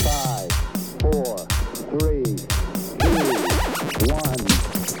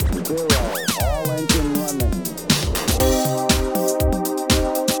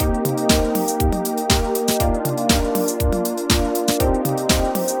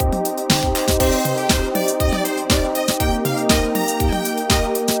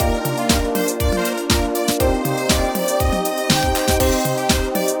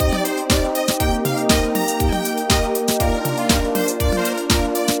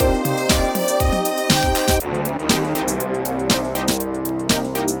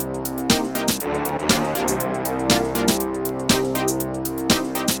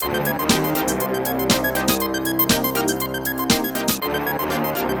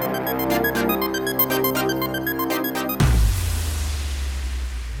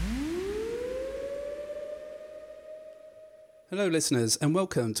Hello listeners and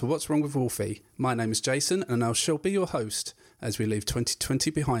welcome to What's Wrong with Wolfie. My name is Jason and I shall be your host as we leave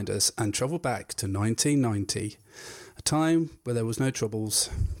 2020 behind us and travel back to 1990. A time where there was no troubles,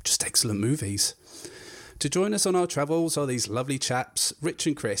 just excellent movies. To join us on our travels are these lovely chaps, Rich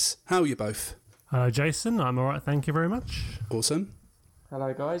and Chris. How are you both? Hello Jason, I'm alright, thank you very much. Awesome.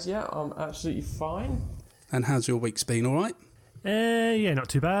 Hello guys, yeah, I'm absolutely fine. And how's your week's been, alright? Yeah, not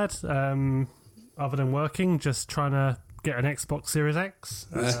too bad. Other than working, just trying to get an Xbox Series X.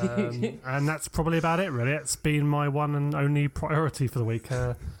 And that's probably about it, really. It's been my one and only priority for the week.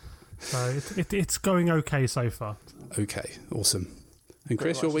 So it's going okay so far. Okay, awesome. And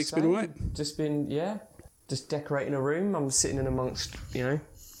Chris, your week's been alright? Just decorating a room. I'm sitting in amongst,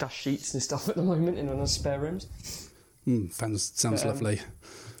 dust sheets and stuff at the moment in one of the spare rooms. Sounds lovely.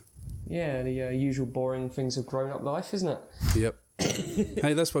 Yeah, the usual boring things of grown-up life, isn't it? Yep.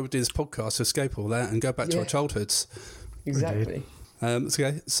 Hey, that's why we do this podcast, to escape all that and go back to our childhoods. Exactly.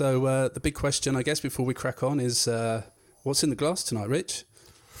 Okay, so the big question, I guess, before we crack on is what's in the glass tonight, Rich?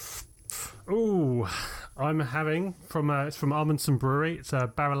 Ooh, I'm having it's from Amundsen Brewery. It's a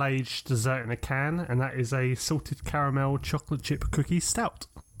barrel-aged dessert in a can, and that is a salted caramel chocolate chip cookie stout.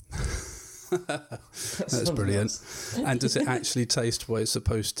 That's brilliant. And does it actually taste what it's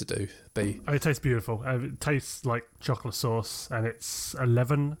supposed to be? Oh, it tastes beautiful. It tastes like chocolate sauce, and it's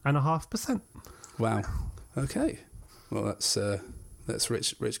 11.5%. Wow. Okay. Well, that's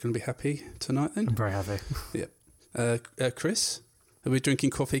Rich. Rich going to be happy tonight then. I'm very happy. Yep. Chris, are we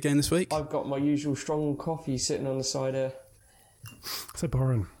drinking coffee again this week? I've got my usual strong coffee sitting on the side here. So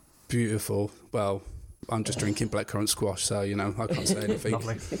boring. Beautiful. Well, I'm just drinking blackcurrant squash, so I can't say anything.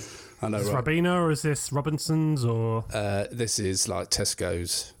 Lovely. I know, is this right? Ribena or is this Robinson's or? This is like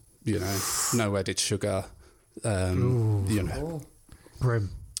Tesco's. No added sugar. Grim.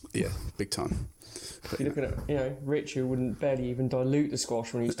 Yeah, big time. But you're looking at, Rich, who wouldn't barely even dilute the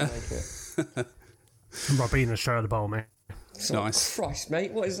squash when he used to make it. Ribena straight out of the bowl, mate. So, nice. Christ,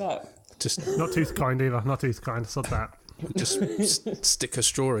 mate, what is that? Just not tooth kind either. Not tooth kind. Sod that. Just stick a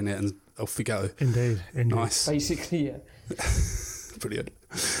straw in it and off we go. Indeed. Nice. Basically, yeah. Brilliant.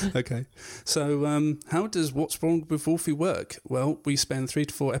 Okay. So how does What's Wrong with Wolfie work? Well, we spend 3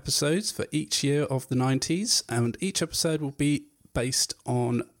 to 4 episodes for each year of the 90s, and each episode will be based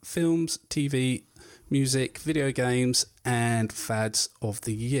on films, TV, music, video games, and fads of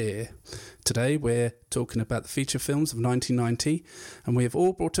the year. Today we're talking about the feature films of 1990, and we have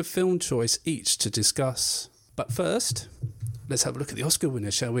all brought a film choice each to discuss. But first, let's have a look at the Oscar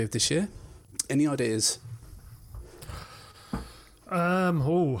winners, shall we, of this year? Any ideas?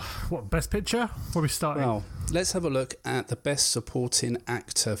 What, Best Picture? Where are we starting? Well, let's have a look at the Best Supporting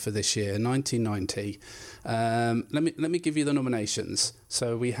Actor for this year, 1990. Let me give you the nominations.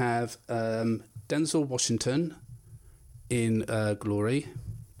 So we have Denzel Washington in Glory,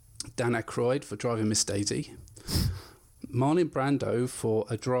 Dan Aykroyd for Driving Miss Daisy, Marlon Brando for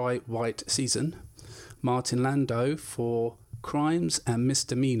A Dry White Season, Martin Landau for Crimes and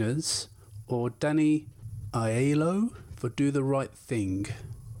Misdemeanors, or Danny Aiello for Do the Right Thing.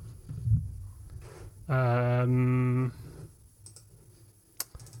 I'm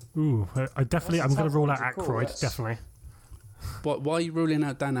going to rule out Aykroyd, definitely. Why are you ruling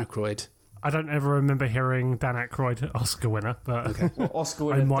out Dan Aykroyd? I don't ever remember hearing Dan Aykroyd Oscar winner, but okay. Well, Oscar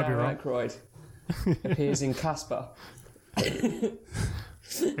winner Dan Aykroyd appears in Casper. Hey,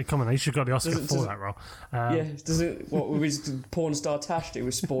 come on, he should have got the Oscar for that role. With his porn star Tash do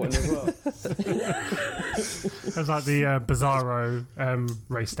with sporting as well? It was like the Bizarro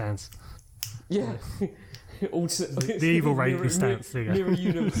race dance. Yeah. The evil Ray stance. Mirror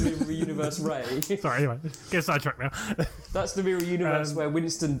Universe Ray. Sorry, anyway, get sidetracked now. That's the Mirror Universe where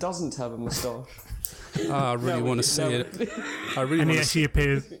Winston doesn't have a moustache. I really want to see it. I really and he actually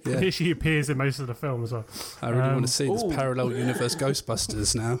appears. Yeah. He actually appears in most of the film as well. I really want to see this parallel universe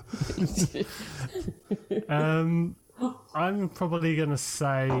Ghostbusters now. I'm probably going to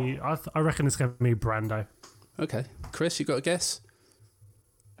say I reckon it's going to be Brando. Okay, Chris, you got a guess?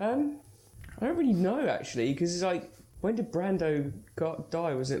 I don't really know actually, because it's like, when did Brando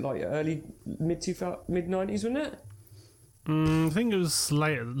die? Was it like early mid 90s, wasn't it? I think it was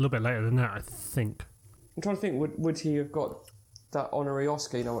later, a little bit later than that. I think. I'm trying to think. Would he have got that honorary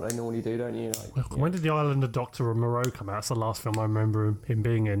Oscar? You know what they normally do, don't you? When did The Island of Dr. Moreau come out? That's the last film I remember him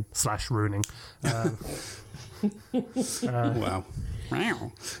being in / ruining. Wow.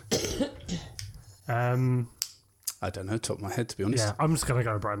 I don't know, top of my head, to be honest. Yeah, I'm just going to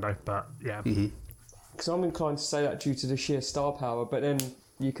go Brando, but yeah. Because I'm inclined to say that due to the sheer star power, but then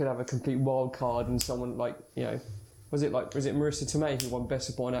you could have a complete wild card and someone like, was it Marissa Tomei who won Best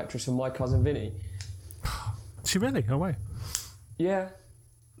Supporting Actress for My Cousin Vinny? She really? No way. Yeah.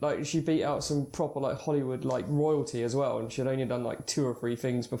 Like, she beat out some proper, like, Hollywood, like, royalty as well, and she'd only done, like, 2 or 3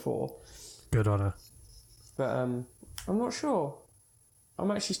 things before. Good on her. But, I'm not sure. I'm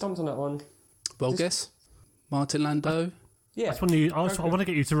actually stumped on that one. Well, guess? Martin Landau? Yeah. I want to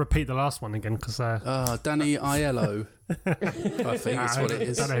get you to repeat the last one again, because... Danny Aiello. I think that's what it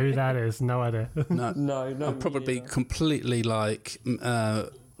is. I don't know who that is. No idea. No. I'm probably completely, like...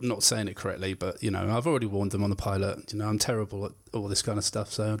 not saying it correctly, but, you know, I've already warned them on the pilot. You know, I'm terrible at all this kind of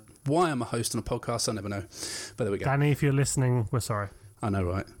stuff, so why I'm a host on a podcast, I never know. But there we go. Danny, if you're listening, we're sorry. I know,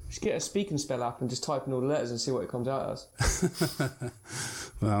 right? Just get a speak and spell app and just type in all the letters and see what it comes out as.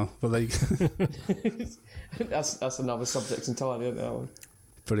 well, they... that's another subject entirely, isn't it, that one?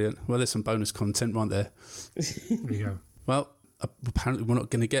 Brilliant. Well, there's some bonus content right there. There you go. Well, apparently we're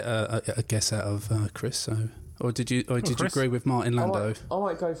not going to get a guess out of Chris, so... Or did you agree with Martin Landau? I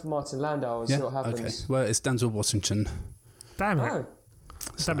might go for Martin Landau and see what happens. Okay. Well, it's Denzel Washington. Damn it. Oh.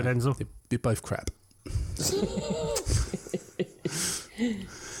 Damn it, Denzel. You're both crap.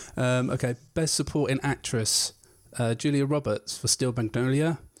 Okay, Best Supporting Actress. Julia Roberts for Steel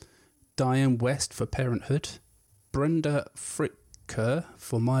Magnolia. Diane West for Parenthood. Brenda Fricker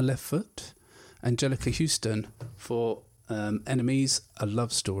for My Left Foot. Angelica Houston for Enemies, A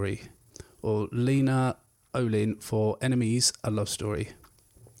Love Story. Or Lena Olin for Enemies, A Love Story.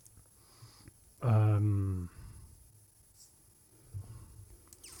 So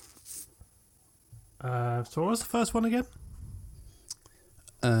what was the first one again?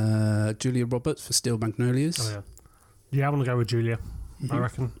 Julia Roberts for Steel Magnolias. Oh, yeah. Yeah, I want to go with Julia. I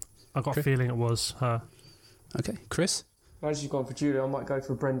reckon. I've got a feeling it was her. Okay, Chris? As you've gone for Julia, I might go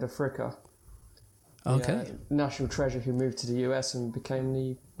for Brenda Fricker. Okay. The, national treasure who moved to the US and became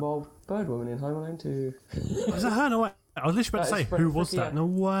the wild bird woman in Home Alone 2. Was that her? No way. I was literally about to say, who was that? No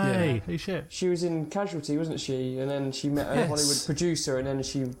way. Yeah. Holy shit. She was in Casualty, wasn't she? And then she met a Hollywood producer, and then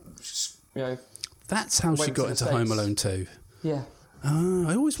she, you know... That's how she got into Home Alone 2. Yeah. Oh,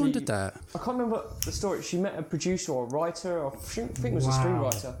 I always wondered that. I can't remember the story. She met a producer or a writer, or I think it was a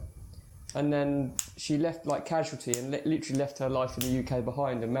screenwriter. And then she left, like, Casualty, and literally left her life in the UK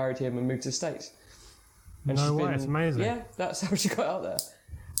behind and married him and moved to the States. And no way, it's amazing. Yeah, that's how she got out there.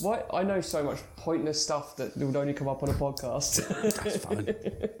 Why? I know so much pointless stuff that would only come up on a podcast. That's fine.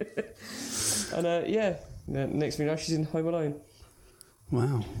 And next thing you know, she's in Home Alone.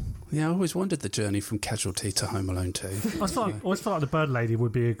 Wow. Yeah, I always wondered the journey from Casualty to Home Alone 2. I always felt like the Bird Lady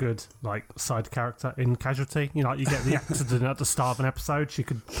would be a good like side character in Casualty. You know, like you get the accident at the start of an episode. She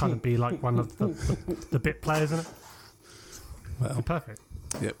could kind of be like one of the bit players in it. Well, perfect.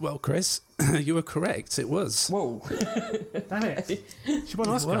 Yeah, well, Chris, you were correct. It was. Whoa. Damn it. She won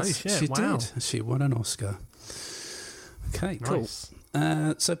an Oscar. Holy shit. She wow. did. She won an Oscar. Okay, nice.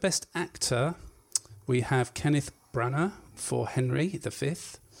 Cool. So, Best Actor, we have Kenneth Branagh for Henry V,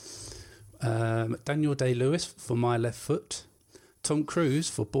 Daniel Day-Lewis for My Left Foot, Tom Cruise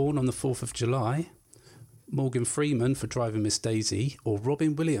for Born on the 4th of July, Morgan Freeman for Driving Miss Daisy, or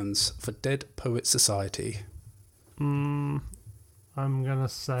Robin Williams for Dead Poets Society. I'm going to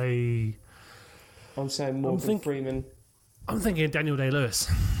say... I'm saying Morgan Freeman. I'm thinking Daniel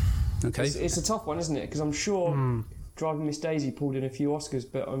Day-Lewis. Okay. It's a tough one, isn't it? Because I'm sure Driving Miss Daisy pulled in a few Oscars,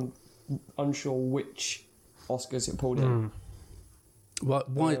 but I'm unsure which Oscars it pulled in. Why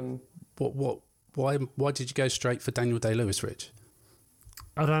did you go straight for Daniel Day-Lewis, Rich?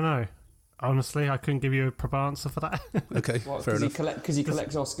 I don't know. Honestly, I couldn't give you a proper answer for that. Okay, fair enough. Because he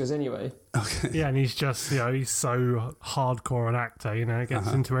collects Oscars anyway. Okay. Yeah, and he's just, he's so hardcore an actor,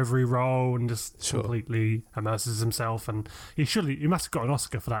 gets into every role and just completely immerses himself. And he must have got an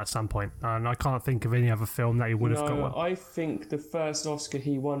Oscar for that at some point. And I can't think of any other film that he would have got one. I think the first Oscar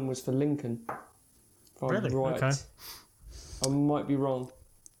he won was for Lincoln. Really? Right. Okay. I might be wrong.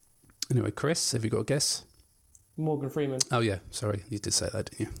 Anyway, Chris, have you got a guess? Morgan Freeman. Oh, yeah. Sorry, you did say that,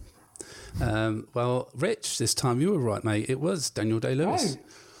 didn't you? Well, Rich, this time you were right, mate. It was Daniel Day-Lewis.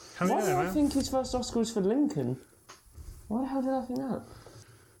 Oh. Why did I think his first Oscar was for Lincoln? Why the hell did I think that?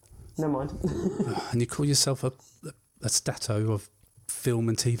 Never mind. And you call yourself a stato of film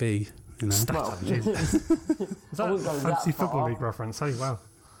and TV, Stato, Is that a fancy football league reference? Oh, wow.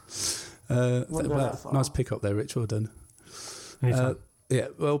 Nice pick up there, Rich. Well done.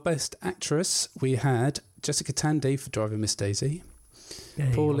 Well, Best Actress, we had Jessica Tandy for Driving Miss Daisy.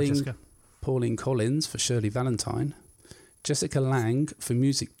 Pauline Collins for Shirley Valentine, Jessica Lange for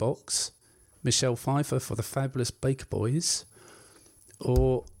Music Box, Michelle Pfeiffer for The Fabulous Baker Boys,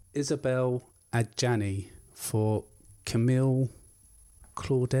 or Isabel Adjani for Camille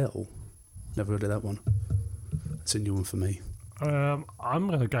Claudel. Never heard of that one. That's a new one for me. I'm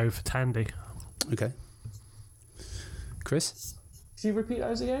going to go for Tandy. Okay. Chris? Could you repeat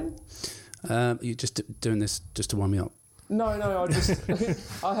those again? You're just doing this just to wind me up. No, I just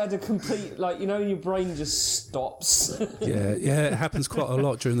I had a complete your brain just stops. Yeah, it happens quite a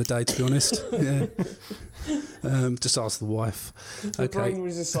lot during the day, to be honest. Yeah. Just ask the wife. The brain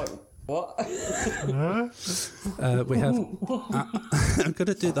was just like, what? We have. I'm going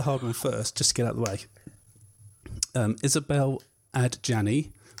to do the hard one first, just to get out of the way. Isabel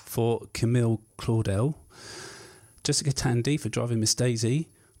Adjani for Camille Claudel, Jessica Tandy for Driving Miss Daisy,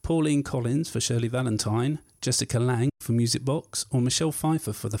 Pauline Collins for Shirley Valentine, Jessica Lange for Music Box, or Michelle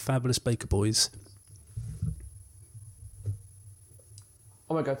Pfeiffer for The Fabulous Baker Boys.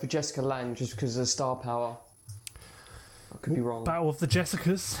 I'm going to go for Jessica Lange just because of the star power. I could be wrong. Battle of the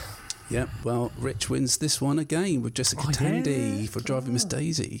Jessicas. Yep, well, Rich wins this one again with Jessica Tandy for Driving Miss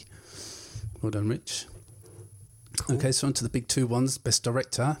Daisy. Well done, Rich. Cool. Okay, so on to the big 2 ones. Best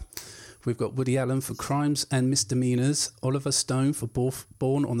Director. We've got Woody Allen for Crimes and Misdemeanors, Oliver Stone for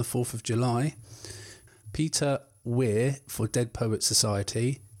Born on the 4th of July, Peter Weir for Dead Poets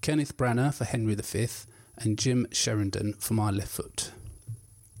Society, Kenneth Branagh for Henry V, and Jim Sheridan for My Left Foot.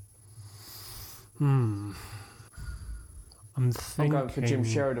 I'm going for Jim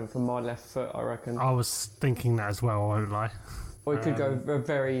Sheridan for My Left Foot, I reckon. I was thinking that as well, I won't lie. Or you could go a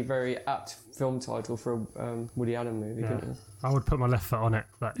very, very apt film title for a Woody Allen movie, couldn't you? I would put My Left Foot on it,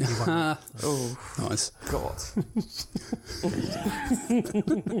 but he won't. Oh, nice. God.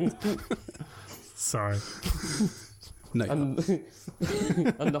 Sorry. No. And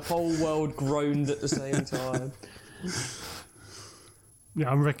the whole world groaned at the same time. Yeah,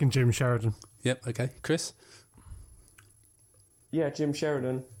 I'm reckoning Jim Sheridan. Yep, okay. Chris? Yeah, Jim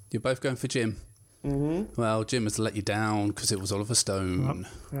Sheridan. You're both going for Jim? Mm-hmm. Well, Jim has let you down because it was Oliver Stone.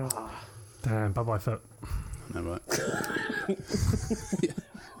 Oh. Damn, bye-bye foot. No, right.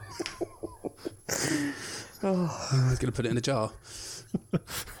 I was going to put it in a jar.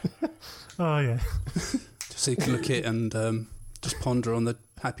 Oh, yeah. Just so you can look at it and just ponder on the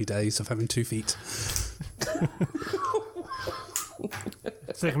happy days of having 2 feet.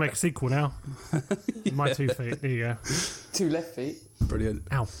 So you can make a sequel now. My 2 feet. There you go. 2 left feet. Brilliant.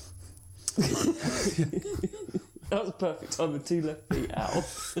 Ow. That was a perfect time with 2 left feet. Ow.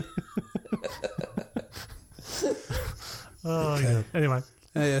 Oh, yeah. Anyway.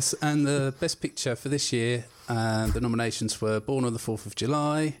 Yes, and the Best Picture for this year, the nominations were Born on the 4th of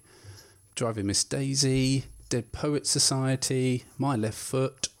July, Driving Miss Daisy, Dead Poets Society, My Left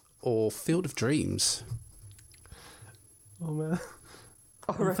Foot, or Field of Dreams. Oh, man.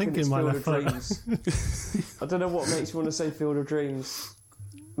 I reckon thinking it's My Field Left of Foot. Dreams. I don't know what makes you want to say Field of Dreams.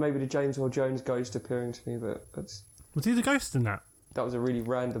 Maybe the James Earl Jones ghost appearing to me, but Was he the ghost in that? that was a really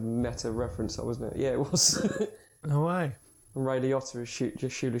random meta reference, wasn't it? Yeah, it was. No way. And Ray Liotta is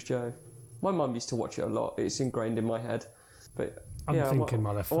just Shoeless Joe. My mum used to watch it a lot. It's ingrained in my head. But I'm yeah, thinking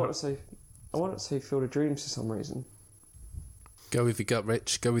My Left I want Foot. to say Field of Dreams for some reason. Go with your gut,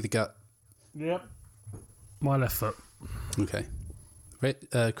 Rich. Go with your gut. Yep. My Left Foot. Okay.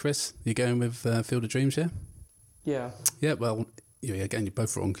 Chris, you going with Field of Dreams, yeah? Yeah. Yeah, well, yeah, again, you're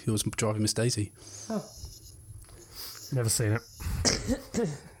both wrong. He was Driving Miss Daisy. Oh. Never seen it.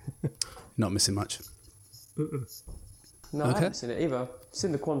 Not missing much. No, I haven't seen it either. I've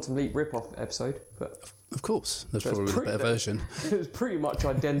seen the Quantum Leap rip-off episode, but Of course. That's That's probably the better version. it was pretty much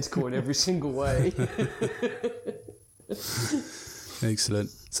identical in every single way. Excellent.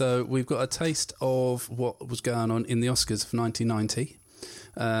 So we've got a taste of what was going on in the Oscars of 1990.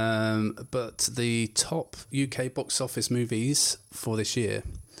 But the top UK box office movies for this year.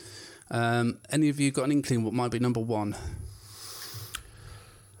 Any of you got an inkling what might be number 1?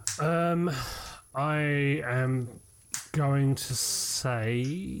 I am going to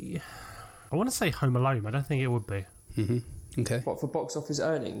say... I want to say Home Alone. I don't think it would be. Mm-hmm. Okay. What, for box office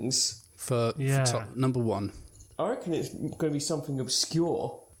earnings? For top, number 1. I reckon it's going to be something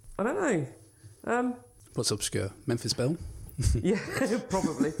obscure. I don't know. What's obscure? Memphis Belle? Yeah,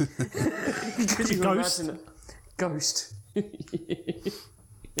 probably. Could you Ghost? imagine Ghost? I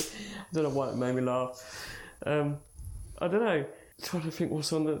don't know why it made me laugh. I don't know. Trying to think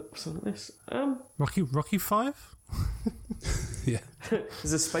what's on the list. Rocky 5? Yeah.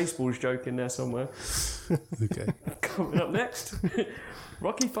 There's a Spaceballs joke in there somewhere. Okay. Coming up next,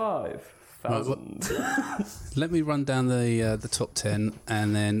 Rocky 5,000. Let me run down the top 10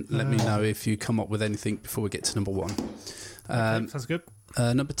 and then let me know if you come up with anything before we get to number 1. Okay, sounds good.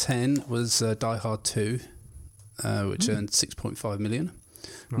 Number 10 was Die Hard 2, which earned 6.5 million.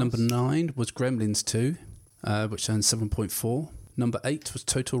 Nice. Number 9 was Gremlins 2, which earned 7.4. Number 8 was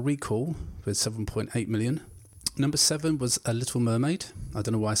Total Recall with 7.8 million. Number 7 was A Little Mermaid. I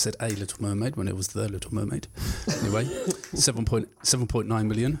don't know why I said A Little Mermaid when it was The Little Mermaid. Anyway, 7.9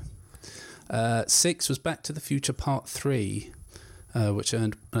 million. 6 was Back to the Future Part 3, which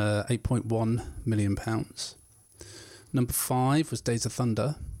earned £8.1 million. Number 5 was Days of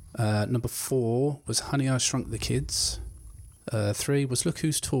Thunder. Number 4 was Honey, I Shrunk the Kids. 3 was Look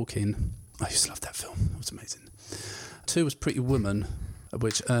Who's Talking. I used to love that film. It was amazing. 2 was Pretty Woman,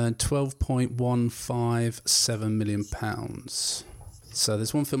 which earned £12.157 million. So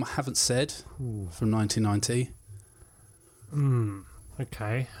there's one film I haven't said from 1990.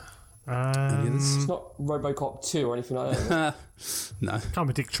 Okay. It's not RoboCop 2 or anything like that. No. Can't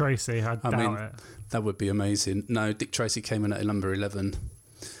be Dick Tracy. I doubt it. That would be amazing. No, Dick Tracy came in at number 11.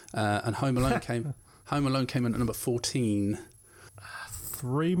 And Home Alone came in at number 14.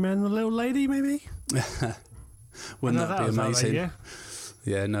 3 Men and a Little Lady, maybe? Wouldn't that be amazing?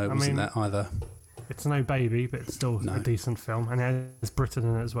 Yeah, no, it wasn't that either. It's no baby, but it's still a decent film. And there's Britain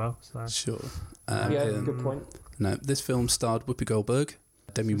in it as well. So. Sure. Good point. No, this film starred Whoopi Goldberg,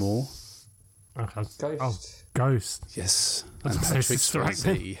 Demi Moore. Okay. Ghost. Oh, Ghost. Yes. And Patrick Sister Act.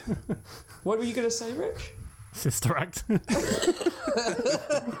 Swayze. What were you going to say, Rich? Sister Act.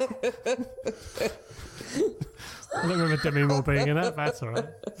 I don't remember Demi Moore being in it. That's all right.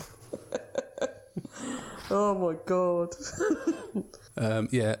 Oh my god.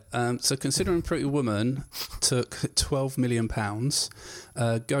 So considering Pretty Woman took £12 million,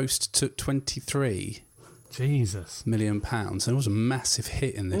 Ghost took £23 million. And it was a massive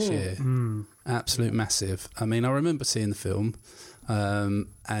hit in this year. Absolute massive. I mean, I remember seeing the film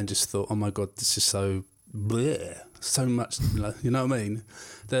and just thought, oh my god, this is so bleh, so much, you know what I mean?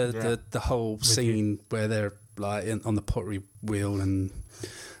 The whole scene where they're like on the pottery wheel and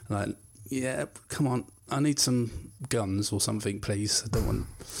like, yeah, come on, I need some guns or something, please. I don't want.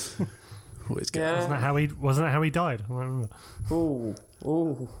 Wasn't that how he died? I don't remember. Ooh.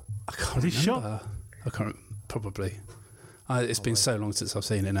 I can't Was he remember. shot? I can't. Probably. It's been so long since I've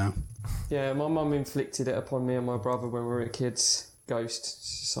seen it now. Yeah, my mum inflicted it upon me and my brother when we were kids. Ghost.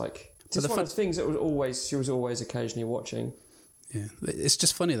 It's just like one of the things that she was always occasionally watching. Yeah, it's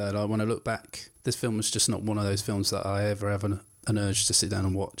just funny though. Like, when I look back, this film was just not one of those films that I ever have an urge to sit down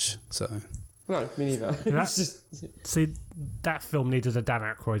and watch. So. No, me neither. See, that film needed a Dan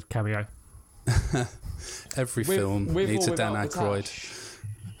Aykroyd cameo. Every film needs a Dan Aykroyd.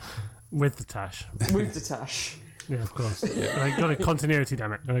 With the tash. With the tash. Yeah, of course. They got a continuity,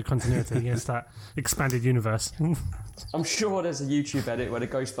 damn it. Got a continuity. Yes, that expanded universe. I'm sure there's a YouTube edit where the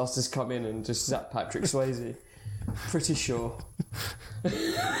Ghostbusters come in and just zap Patrick Swayze. Pretty sure.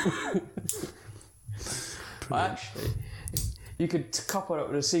 Actually, you could couple it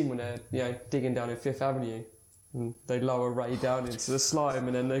with a scene when they're digging down in Fifth Avenue and they lower Ray down into the slime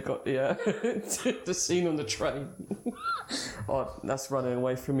and then they got the scene on the train. Oh, that's running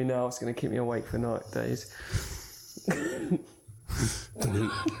away from me now. It's going to keep me awake for night days.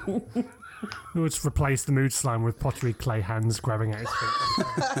 We'll just replace the mood slime with pottery clay hands grabbing at his feet.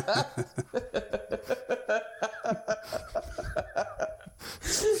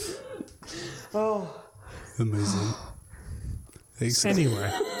 Oh. Amazing.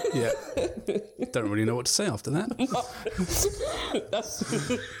 Anyway. Yeah. Don't really know what to say after that.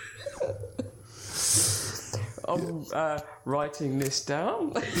 I'm writing this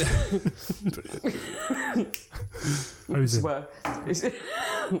down. Well,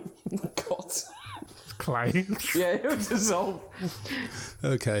 God. Clay. Yeah, it would dissolve.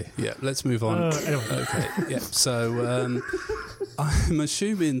 Okay, yeah, let's move on. Anyway. Okay, yeah. So I'm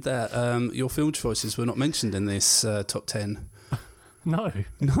assuming that your film choices were not mentioned in this top 10. No.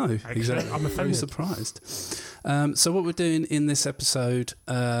 Exactly. I'm very surprised. So what we're doing in this episode,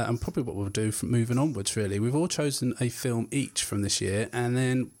 and probably what we'll do from moving onwards, really, we've all chosen a film each from this year, and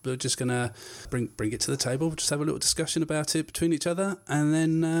then we're just gonna bring it to the table. We'll just have a little discussion about it between each other, and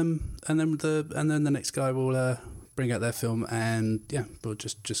then the next guy will bring out their film, and yeah, we'll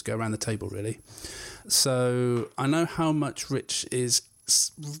just go around the table, really. So I know how much Rich is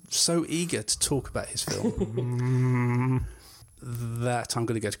so eager to talk about his film. That I'm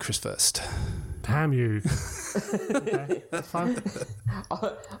going to go to Chris first. Damn you. Okay, that's fine.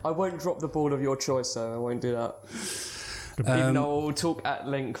 I won't drop the ball of your choice, so I won't do that. Even though I'll talk at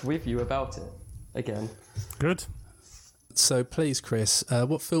length with you about it again. Good. So please, Chris,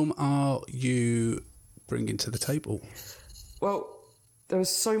 what film are you bringing to the table? Well, there was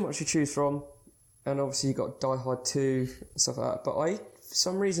so much to choose from, and obviously you got Die Hard 2 and stuff like that, but I, for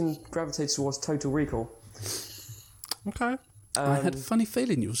some reason, gravitated towards Total Recall. Okay. I had a funny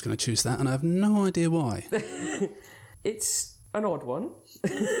feeling you was going to choose that, and I have no idea why. It's an odd one,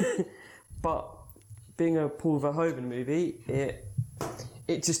 but being a Paul Verhoeven movie,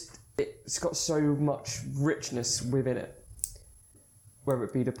 it's got so much richness within it. whether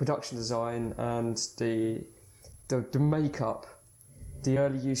it be the production design and the makeup, the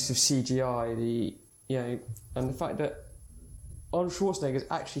early use of CGI, and the fact that Arnold Schwarzenegger is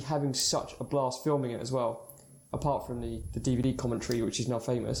actually having such a blast filming it as well, apart from the DVD commentary, which is now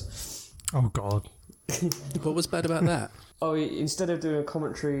famous. Oh, God. What was bad about that? Oh, instead of doing a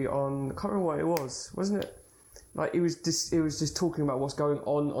commentary on, I can't remember what it was, wasn't it? Like, it was just talking about what's going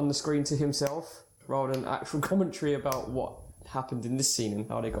on the screen to himself, rather than actual commentary about what happened in this scene and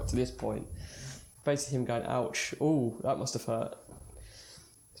how they got to this point. Basically him going, ouch, oh, that must have hurt.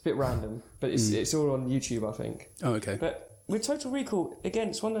 It's a bit random, but it's all on YouTube, I think. Oh, okay. But with Total Recall, again,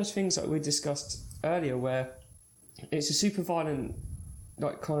 it's one of those things that we discussed earlier where it's a super violent,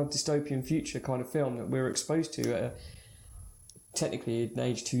 like, kind of dystopian future kind of film that we're exposed to at technically an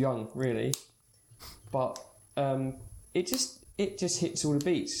age too young, really. But it just hits all the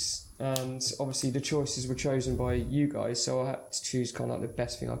beats. And obviously the choices were chosen by you guys, so I had to choose kind of like the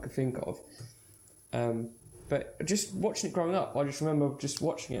best thing I could think of. But just watching it growing up, I just remember just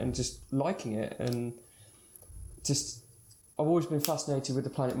watching it and just liking it, and just I've always been fascinated with the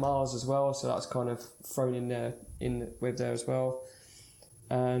planet Mars as well, so that's kind of thrown in there with there as well.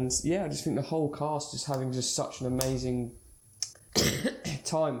 And yeah, I just think the whole cast is having just such an amazing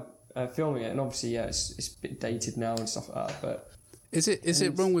time filming it, and obviously it's a bit dated now and stuff like that. But is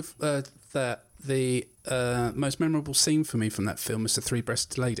it wrong with that the most memorable scene for me from that film is the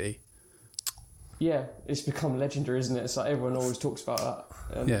three-breasted lady? Yeah, it's become legendary, isn't it? It's like everyone always talks about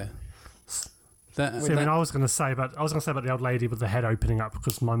that. Yeah. I was going to say about the old lady with the head opening up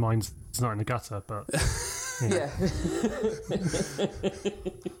because my mind's not in the gutter, but yeah.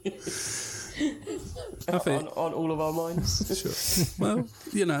 I think, on all of our minds. Sure. Well,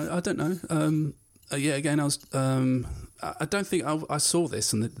 I don't know. Again, I don't think I saw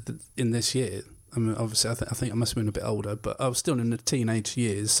this in this year. I mean, obviously, I think I must have been a bit older, but I was still in the teenage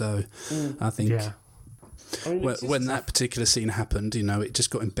years, so I think. Yeah. I mean, when that particular scene happened, it just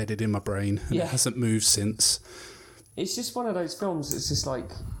got embedded in my brain, and it hasn't moved since. It's just one of those films. It's just like,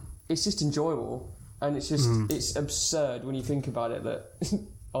 it's just enjoyable, and it's just it's absurd when you think about it that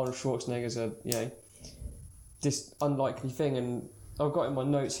Arnold Schwarzenegger's a this unlikely thing. And I've got in my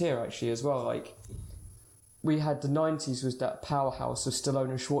notes here actually as well. Like, we had the 90s was that powerhouse of Stallone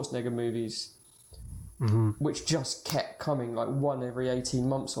and Schwarzenegger movies. Which just kept coming, like one every 18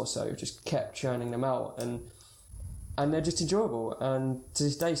 months or so, just kept churning them out, and they're just enjoyable, and to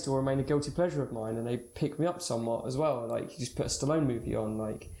this day still remain a guilty pleasure of mine, and they pick me up somewhat as well. Like, you just put a Stallone movie on,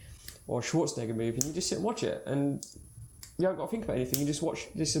 or a Schwarzenegger movie, and you just sit and watch it, and you haven't got to think about anything, you just watch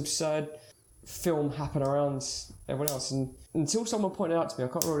this absurd film happen around everyone else. And until someone pointed out to me, I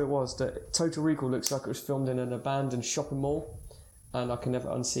can't remember what it was, that Total Recall looks like it was filmed in an abandoned shopping mall, and I can never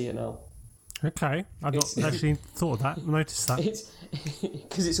unsee it now. Okay, I've not actually thought of that, noticed that. It's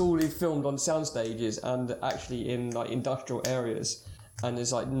because it's all filmed on sound stages and actually in like industrial areas, and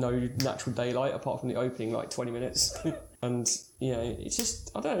there's like no natural daylight apart from the opening 20 minutes. And it's just,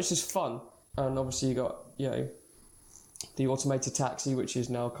 I don't know, it's just fun. And obviously you got the automated taxi, which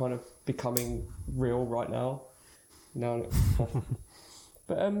is now kind of becoming real right now.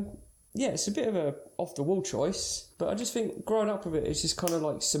 But it's a bit of a off-the-wall choice, but I just think growing up with it, it's just kind of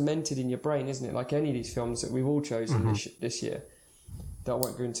like cemented in your brain, isn't it? Like any of these films that we've all chosen this year, that I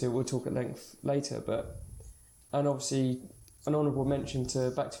won't go into, we'll talk at length later, and obviously an honourable mention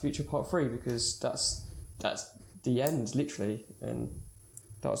to Back to the Future Part 3, because that's the end, literally, and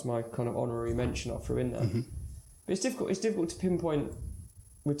that was my kind of honorary mention I threw in there. But it's difficult to pinpoint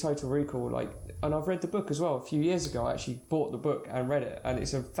with Total Recall, and I've read the book as well. A few years ago, I actually bought the book and read it, and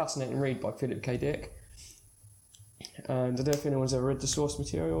it's a fascinating read by Philip K. Dick. And I don't know if anyone's ever read the source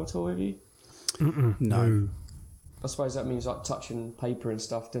material at all, have you? No. I suppose that means touching paper and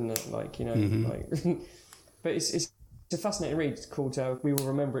stuff, doesn't it? But it's a fascinating read. It's called We Will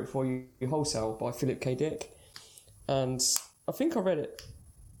Remember It For You Wholesale by Philip K. Dick. And I think I read it,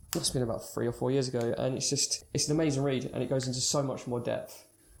 must have been about 3 or 4 years ago, and it's an amazing read, and it goes into so much more depth.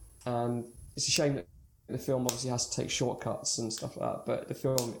 And it's a shame that the film obviously has to take shortcuts and stuff like that, but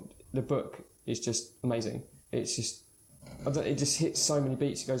the book is just amazing. It just hits so many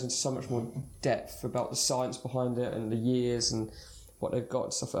beats. It goes into so much more depth about the science behind it and the years and what they've got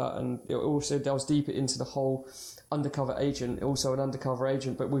and stuff like that. And it also delves deeper into the whole undercover agent, also an undercover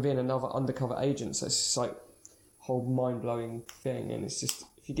agent, but within another undercover agent. So it's just like a whole mind-blowing thing. And it's just,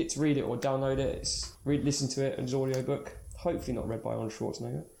 if you get to read it or download it, listen to it as an audiobook. Hopefully not read by Arnold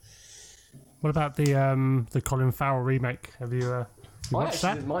Schwarzenegger. What about the Colin Farrell remake? Have you watched that? I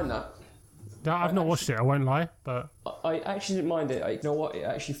actually didn't mind that. No, I've not watched it, I won't lie, but I actually didn't mind it. You know what? It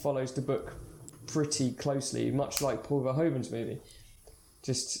actually follows the book pretty closely, much like Paul Verhoeven's movie.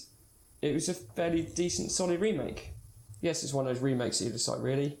 it was a fairly decent, solid remake. Yes, it's one of those remakes that you just like,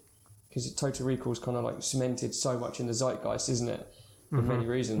 really? Because Total Recall's kind of like cemented so much in the zeitgeist, isn't it? For many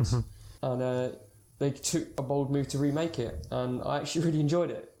reasons. And they took a bold move to remake it, and I actually really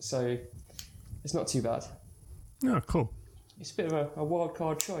enjoyed it. So it's not too bad. Oh, cool. It's a bit of a wild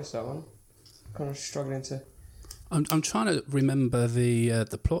card choice, that one. Kind of struggling to... I'm trying to remember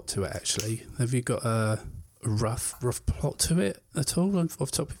the plot to it, actually. Have you got a rough plot to it at all off the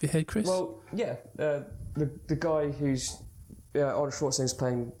top of your head, Chris? Well, yeah. The guy who's... Arnold Schwarzenegger's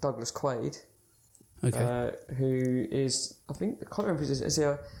playing Douglas Quaid. Okay. Who is... I can't remember, is he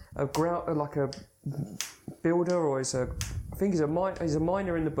a builder, or I think he's a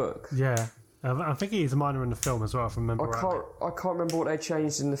miner in the book. Yeah. I think he's a minor in the film as well, if I remember right. I can't remember what they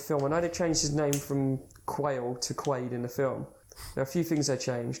changed in the film. I know they changed his name from Quayle to Quaid in the film. There are a few things they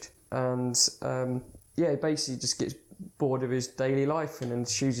changed. And, he basically just gets bored of his daily life and then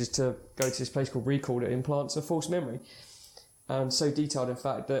chooses to go to this place called Recall that implants a false memory. And so detailed, in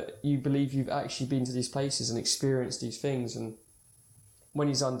fact, that you believe you've actually been to these places and experienced these things. And when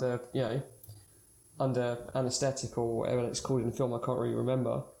he's under anaesthetic or whatever it's called in the film, I can't really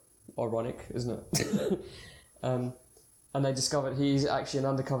remember. Ironic, isn't it? And they discovered he's actually an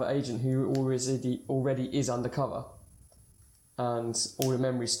undercover agent who already is undercover, and all the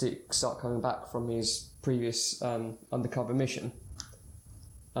memories start coming back from his previous undercover mission,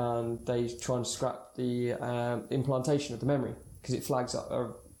 and they try and scrap the implantation of the memory because it flags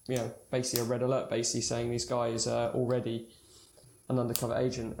up basically a red alert, basically saying this guy is already an undercover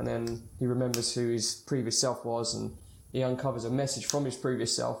agent, and then he remembers who his previous self was, and he uncovers a message from his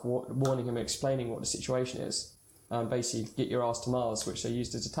previous self warning him and explaining what the situation is. Basically, get your ass to Mars, which they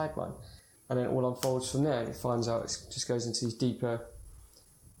used as a tagline. And then it all unfolds from there. It finds out it just goes into these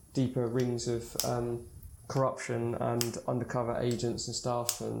deeper rings of corruption and undercover agents and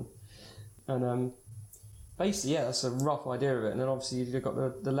stuff. And basically, that's a rough idea of it. And then obviously you've got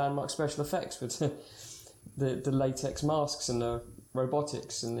the landmark special effects with the latex masks and the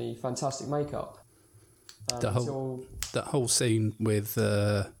robotics and the fantastic makeup. That whole scene with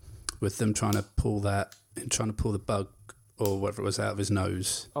them trying to pull the bug or whatever it was out of his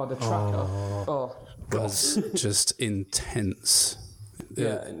nose. Oh, the tracker. Was just intense.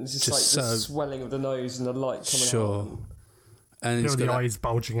 Yeah, and it's just like the swelling of the nose and the light coming out. Sure. And it's got the eyes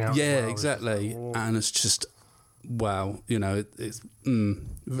bulging out. Yeah, as well. exactly. And it's just wow. It's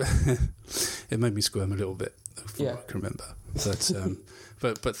it made me squirm a little bit. I can remember,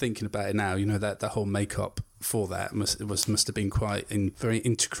 but thinking about it now, that the whole makeup for that must have been quite very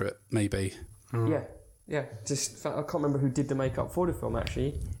intricate, maybe. Yeah. Just I can't remember who did the makeup for the film.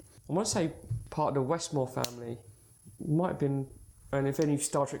 Actually, I want to say part of the Westmore family. Might have been, and if any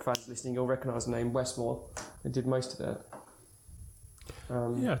Star Trek fans listening, you'll recognise the name Westmore. They did most of it.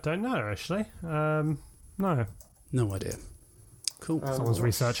 I don't know actually. No idea. Cool. Someone's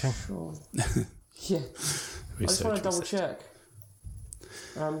researching. Sure. Yeah. I just want to double check.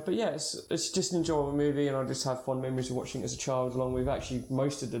 But yeah, it's just an enjoyable movie, and I just have fond memories of watching it as a child, along with actually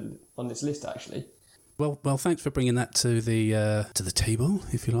most of them on this list, actually. Well, thanks for bringing that to the table,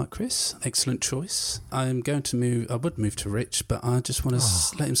 if you like, Chris. Excellent choice. I would move to Rich, but I just want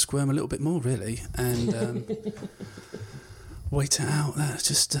to let him squirm a little bit more, really, and wait it out. That's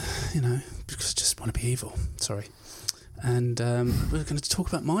just, because I just want to be evil. Sorry. And we're going to talk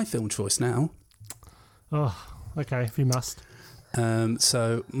about my film choice now. Oh, okay, if you must.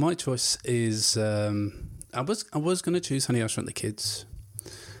 So my choice is I was going to choose Honey, I Shrunk the Kids,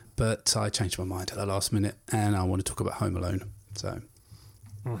 but I changed my mind at the last minute, and I want to talk about Home Alone. So,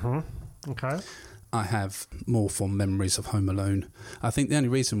 okay. I have more fond memories of Home Alone. I think the only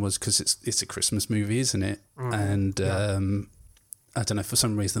reason was because it's a Christmas movie, isn't it? And I don't know, for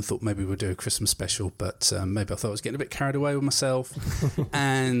some reason I thought maybe we'd do a Christmas special, but maybe I thought I was getting a bit carried away with myself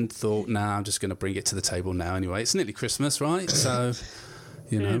and thought, I'm just going to bring it to the table now anyway. It's nearly Christmas, right? So,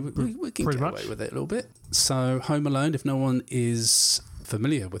 we can get away with it a little bit. So Home Alone, if no one is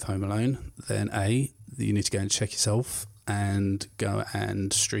familiar with Home Alone, then you need to go and check yourself and go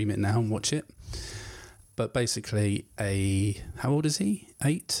and stream it now and watch it. But basically how old is he?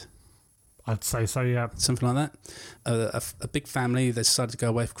 8? I'd say so, yeah. Something like that. A big family. They decided to go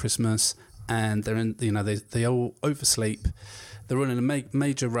away for Christmas, and they're in. They all oversleep. They're all in a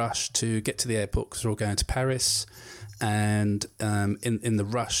major rush to get to the airport because they're all going to Paris. And in the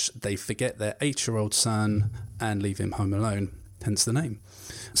rush, they forget their 8-year-old son and leave him home alone. Hence the name.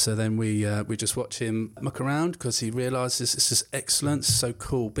 So then we just watch him muck around because he realises this is excellent, so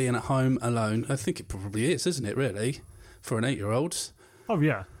cool being at home alone. I think it probably is, isn't it? Really, for an 8-year-old. Oh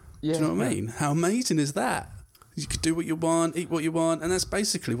yeah. Do you know what I mean? How amazing is that? You could do what you want, eat what you want, and that's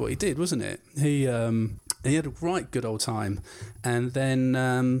basically what he did, wasn't it? He had a right good old time, and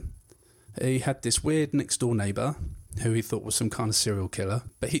then he had this weird next door neighbour who he thought was some kind of serial killer,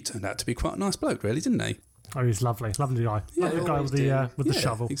 but he turned out to be quite a nice bloke, really, didn't he? Oh, he's lovely guy. Yeah, like the guy with the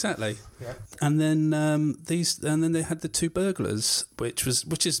shovel. Exactly. Yeah. And then then they had the two burglars, which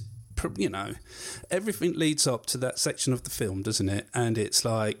is, you know, everything leads up to that section of the film, doesn't it? And it's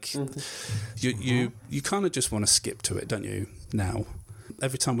like you kind of just want to skip to it, don't you? Now,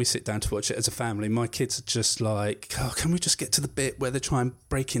 every time we sit down to watch it as a family, my kids are just like, "Oh, can we just get to the bit where they try and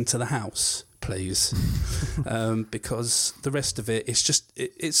break into the house, please?" Because the rest of it, it's just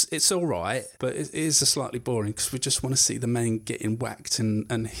it's all right, but it is slightly boring because we just want to see the men getting whacked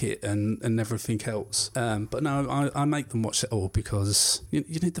and hit and everything else. But no, I make them watch it all because you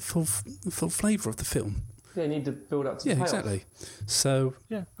need the full flavour of the film. Yeah, you need to build up to the payoff. Exactly. So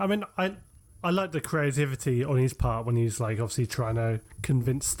yeah, I mean, I like the creativity on his part when he's like obviously trying to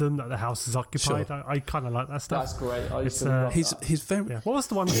convince them that the house is occupied. Sure. I kind of like that stuff. That's great. I used to love that. he's very. Yeah. What was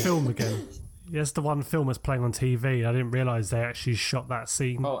the one film again? Yes, the one film was playing on TV. I didn't realise they actually shot that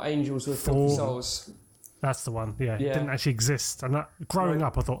scene. Oh, Angels with For- Filthy Souls. That's the one. Yeah, Yeah. it didn't actually exist. And growing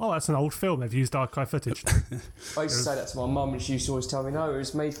up, I thought, oh, that's an old film. They've used archive footage. I used to say that to my mum, and she used to always tell me, no, it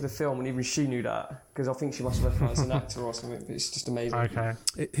was made for the film, and even she knew that, because I think she must have recognised an actor or something, but it's just amazing. Okay.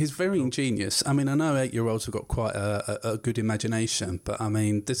 He's very ingenious. I mean, I know 8-year-olds have got quite a good imagination, but I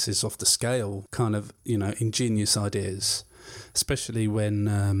mean, this is off the scale kind of, you know, ingenious ideas, especially when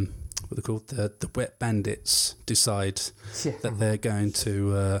what they're called, the wet bandits decide Yeah. that they're going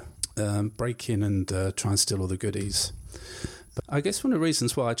to break in and try and steal all the goodies. But I guess one of the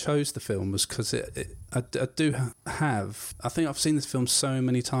reasons why I chose the film was because I think I've seen this film so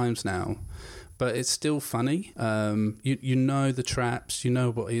many times now, but it's still funny. You know the traps, you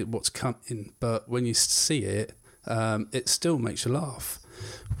know what's coming, but when you see it, it still makes you laugh,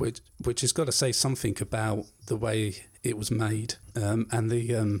 which has got to say something about the way it was made and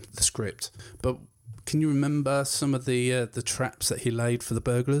the script. But can you remember some of the traps that he laid for the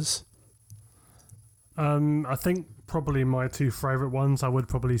burglars? I think probably my two favourite ones, I would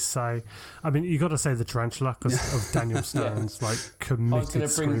probably say, I mean, you got to say the tarantula because of Daniel Stern's like committed I was going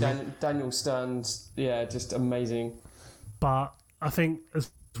to bring screaming. Daniel Stern's, yeah, just amazing. But I think as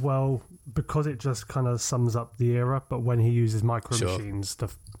well, because it just kind of sums up the era, but when he uses micro Sure. machines to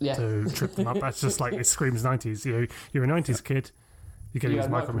Yeah. trip them up, that's just like, it screams 90s. You're a 90s kid, you're going to use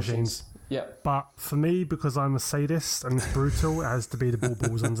had micro machines. Yeah. But for me, because I'm a sadist and brutal, it has to be the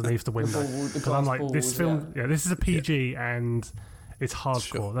balls underneath the window. The Because I'm glass like, this balls, film, yeah, this is a PG and it's hardcore.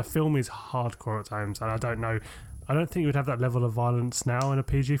 Sure. The film is hardcore at times, and I don't think you would have that level of violence now in a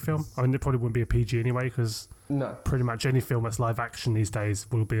PG film. I mean, it probably wouldn't be a PG anyway, because No. pretty much any film that's live action these days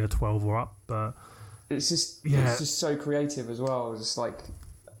will be a 12 or up. But It's just Yeah. it's just so creative as well. It's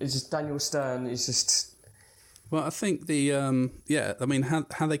just Daniel Stern is just Well, I think I mean,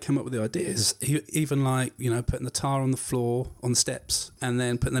 how they come up with the ideas, even like, you know, putting the tar on the floor, on the steps, and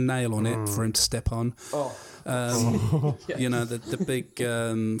then putting the nail on it for him to step on. Yeah. You know, the big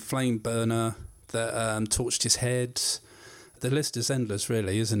flame burner that torched his head. The list is endless,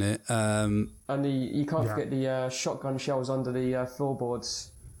 really, isn't it? And you can't Yeah. forget the shotgun shells under the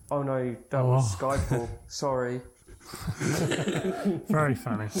floorboards. Oh no, that was Skyfall. Sorry. very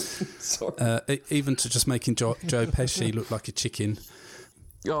funny. Sorry. Even to just making Joe Pesci look like a chicken.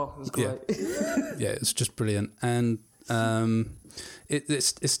 Oh, it was great. Yeah, it's just brilliant. And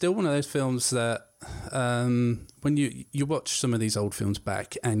it's still one of those films that when you watch some of these old films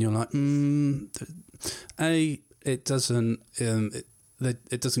back and you're like, it doesn't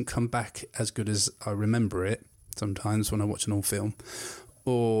come back as good as I remember it sometimes when I watch an old film,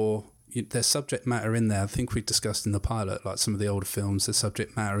 or there's subject matter in there. I think we discussed in the pilot, like some of the older films, there's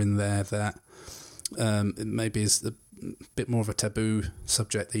subject matter in there that it maybe is a bit more of a taboo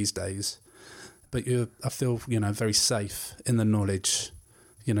subject these days. But I feel, very safe in the knowledge.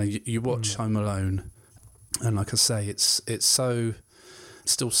 You watch Home Alone, and like I say, it's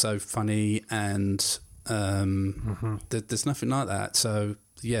still so funny, and there's nothing like that. So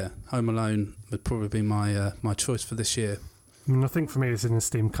yeah, Home Alone would probably be my choice for this year. I mean, I think for me it's an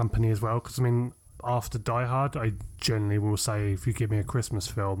esteemed company as well, because I mean, after Die Hard, I generally will say if you give me a Christmas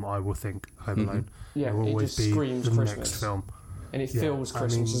film, I will think Home Alone. Yeah, it will it always just be screams the Christmas. next film. And it Yeah, feels I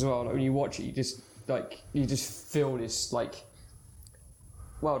Christmas mean- as well. Like, when you watch it, you just feel this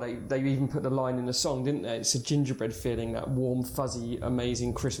Well, they even put the line in the song, didn't they? It's a gingerbread feeling, that warm, fuzzy,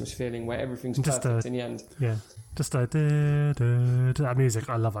 amazing Christmas feeling where everything's Just perfect in the end. Yeah, just that music.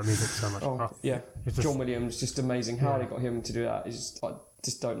 I love that music so much. Oh, yeah. it's just- John Williams, just amazing. How they got him to do that is just, I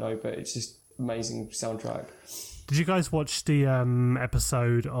just don't know, but it's just amazing soundtrack. Did you guys watch the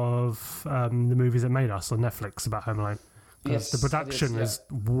episode of the movies that made us on Netflix about Home Alone? Because the production is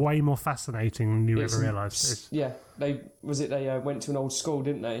way more fascinating than you ever realised. Yeah, they went to an old school,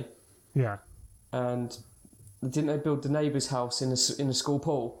 didn't they? Yeah. And didn't they build the neighbour's house in the school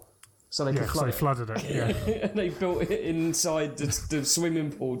pool so they could flood it? They flooded it. Yeah. And they built it inside the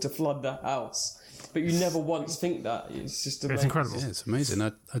swimming pool to flood the house. But you never once think that. It's just amazing. It's incredible. Yeah, it's amazing.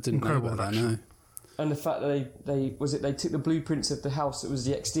 I didn't know about that. No. And the fact that they took the blueprints of the house that was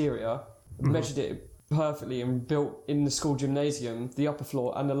the exterior, measured it perfectly, and built in the school gymnasium the upper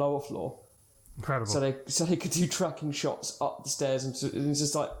floor and the lower floor. Incredible. So they could do tracking shots up the stairs, and it's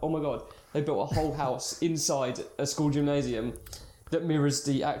just like, oh my god, they built a whole house inside a school gymnasium that mirrors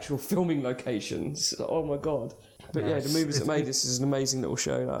the actual filming locations. Oh my god. But the movies that made this is an amazing little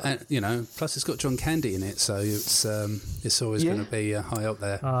show. That. And, plus it's got John Candy in it, so it's always going to be high up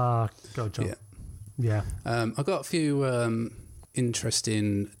there. God, John. Yeah. I got a few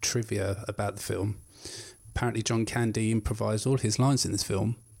interesting trivia about the film. Apparently John Candy improvised all his lines in this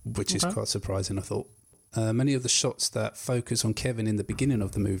film, which is quite surprising, I thought. Many of the shots that focus on Kevin in the beginning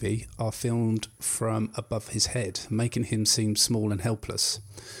of the movie are filmed from above his head, making him seem small and helpless.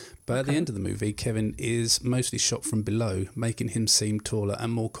 But at the end of the movie, Kevin is mostly shot from below, making him seem taller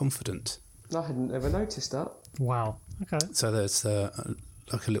and more confident. I hadn't ever noticed that. Wow. Okay. So there's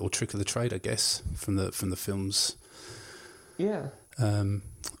like a little trick of the trade, I guess, from the film's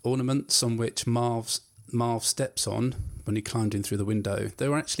ornaments on which Marv steps on when he climbed in through the window. They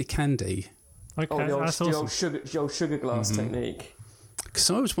were actually candy. Okay, that's awesome. The old sugar glass technique. Because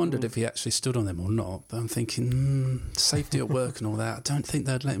I always wondered if he actually stood on them or not, but I'm thinking, safety at work and all that, I don't think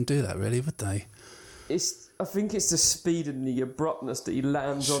they'd let him do that, really, would they? I think it's the speed and the abruptness that he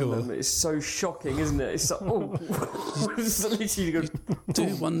lands on them. It's so shocking, isn't it? It's like, it's literally goes. Do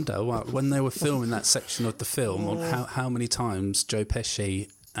you wonder when they were filming that section of the film, on how many times Joe Pesci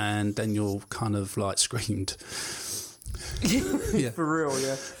and Daniel kind of like screamed? For real,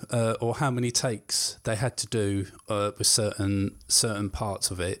 yeah. Or how many takes they had to do with certain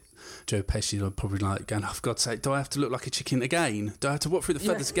parts of it. Joe Pesci was probably like going, oh, for God's sake, do I have to look like a chicken again? Do I have to walk through the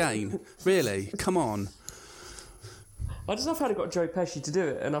feathers again? Really? Come on. I just love how they got Joe Pesci to do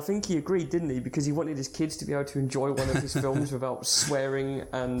it, and I think he agreed, didn't he? Because he wanted his kids to be able to enjoy one of his films without swearing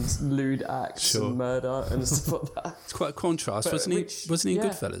and lewd acts and murder and stuff like that. It's quite a contrast, but wasn't he in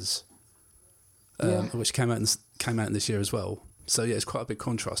Goodfellas? Which came out in this year as well. So yeah, it's quite a big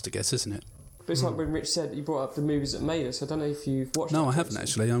contrast, I guess, isn't it? But it's like when Rich said he brought up the movies that made us. I don't know if you've watched. No, I haven't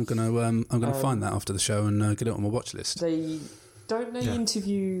actually. I'm gonna find that after the show and get it on my watch list. They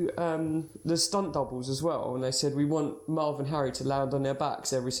interview the stunt doubles as well, and they said we want Marv and Harry to land on their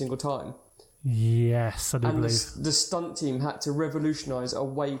backs every single time. Yes, I do believe. The stunt team had to revolutionise a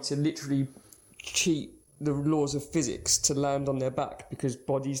way to literally cheat the laws of physics to land on their back, because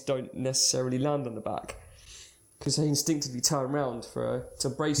bodies don't necessarily land on the back, because they instinctively turn around to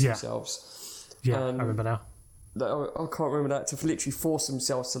brace themselves. Yeah, I remember now. I can't remember that, to literally force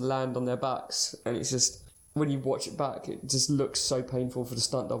themselves to land on their backs, and it's just, when you watch it back, it just looks so painful for the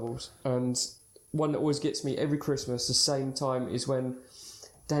stunt doubles. And one that always gets me every Christmas, the same time, is when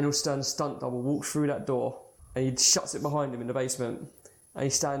Daniel Stern's stunt double walks through that door and he shuts it behind him in the basement, and he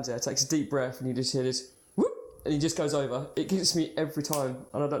stands there, takes a deep breath, and you just hear this whoop, and he just goes over. It gets me every time,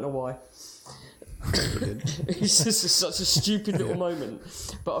 and I don't know why. It's just such a stupid little moment,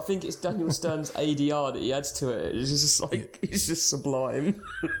 but I think it's Daniel Stern's ADR that he adds to it. It's just like, it's just sublime.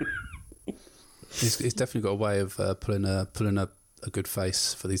 He's definitely got a way of pulling a good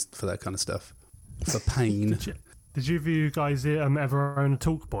face for that kind of stuff, for pain. Did you of you guys ever own a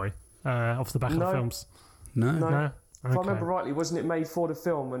Talk Boy off the back of the films? No. Okay. If I remember rightly, wasn't it made for the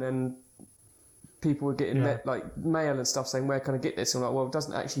film, and then people were getting mail and stuff saying, where can I get this? And I'm like, well, it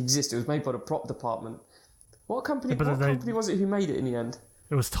doesn't actually exist. It was made by the prop department. What company was it who made it in the end?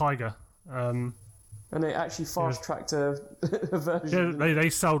 It was Tiger. And they actually fast-tracked a version. Yeah, they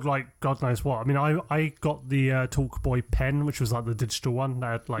sold like God knows what. I mean, I got the Talk Boy pen, which was like the digital one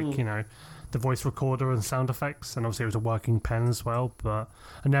that had the voice recorder and sound effects, and obviously it was a working pen as well, but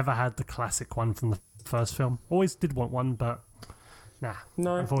I never had the classic one from the first film. Always did want one, but nah.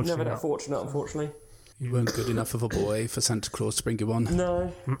 No, never that fortunate, unfortunately. You weren't good enough of a boy for Santa Claus to bring you one.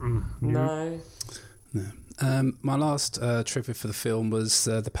 No. No. My last trivia for the film was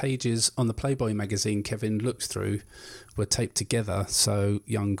the pages on the Playboy magazine Kevin looked through were taped together so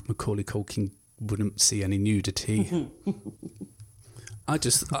young Macaulay Culkin wouldn't see any nudity. I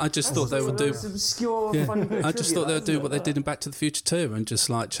just thought they would do obscure, funny bit of I just thought they would do what they that? did in Back to the Future 2 and just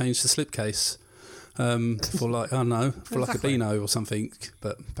like change the slipcase for like, I don't know, for like a Exactly. Beano or something,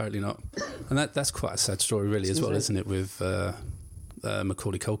 but apparently not. And that's quite a sad story, really, as well, isn't it? With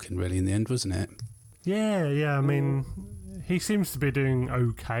Macaulay Culkin, really, in the end, wasn't it? Yeah. I mean, he seems to be doing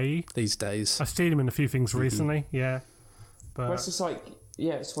okay These days. I've seen him in a few things recently. Yeah, Well, it's but just like,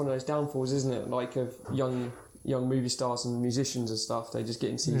 yeah, it's one of those downfalls, isn't it? Like of young movie stars and musicians and stuff. They just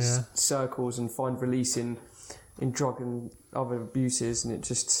get into these circles and find release in drug and other abuses, and it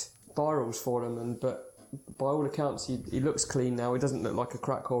just spirals for them. But by all accounts, he looks clean now. He doesn't look like a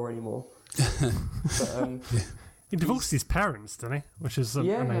crack whore anymore. But, he divorced his parents, didn't he? Which is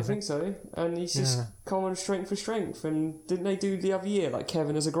amazing. I think so. And he's just come on strength for strength. And didn't they do the other year, like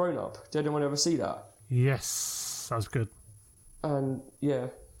Kevin as a grown up? Did anyone ever see that? Yes, that was good. And yeah,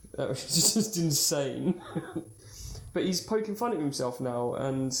 that was just insane. But he's poking fun at himself now,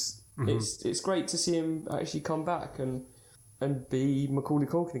 and it's great to see him actually come back and be Macaulay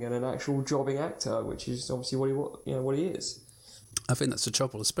Culkin again, an actual jobbing actor, which is obviously what he is. I think that's the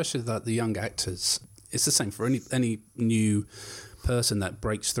trouble, especially that the young actors. It's the same for any new person that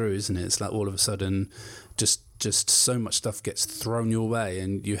breaks through, isn't it? It's like all of a sudden, just so much stuff gets thrown your way,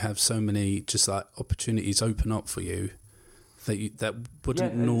 and you have so many just like opportunities open up for you that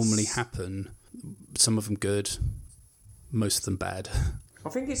wouldn't normally happen. Some of them good, most of them bad. I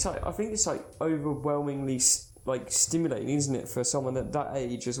think it's like overwhelmingly like stimulating, isn't it, for someone at that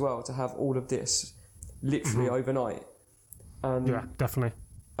age as well to have all of this literally overnight. And Yeah, definitely.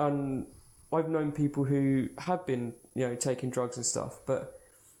 and I've known people who have been, taking drugs and stuff, but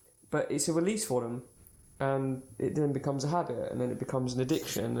it's a release for them, and it then becomes a habit, and then it becomes an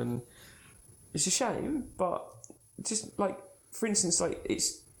addiction, and it's a shame. But just like, for instance, like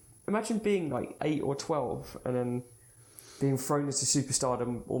imagine being like 8 or 12 and then being thrown into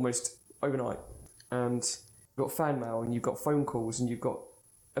superstardom almost overnight, and you've got fan mail, and you've got phone calls, and you've got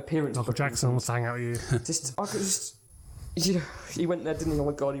appearance. Michael Jackson wants to hang out with you. I could just. He went there, didn't he? Oh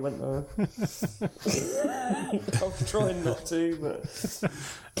my god, he went there. I was trying not to, but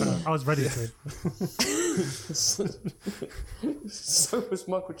I was ready to. so was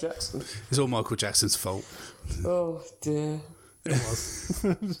Michael Jackson. It's all Michael Jackson's fault. Oh dear. It was.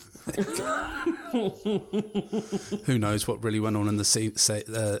 Who knows what really went on in the set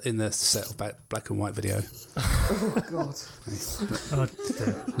of Black and White video? Oh god. Oh,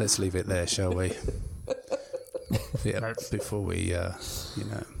 dear. Let's leave it there, shall we? Yeah, before we,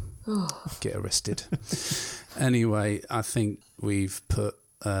 get arrested. Anyway, I think we've put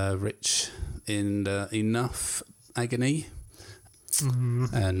Rich in enough agony,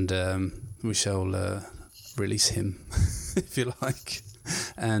 and we shall release him, if you like,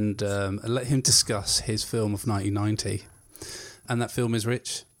 and let him discuss his film of 1990. And that film is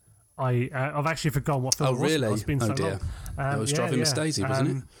Rich. I've actually forgotten what film it was. Really? It's been so dear. long. It was Driving Miss Daisy,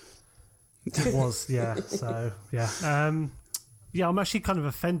 wasn't it? It was, yeah. So, yeah. I'm actually kind of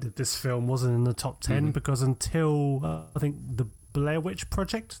offended this film wasn't in the top 10 because until, I think, The Blair Witch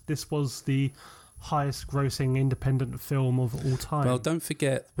Project, this was the highest grossing independent film of all time. Well, don't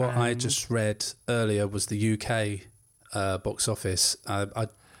forget what I just read earlier was the UK box office. I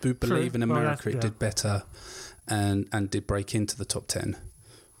do believe in America it did better and did break into the top 10.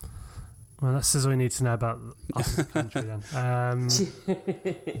 Well, that says all we need to know about us as a country then.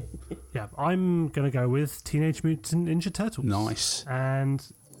 Yeah, I'm going to go with Teenage Mutant Ninja Turtles. Nice. And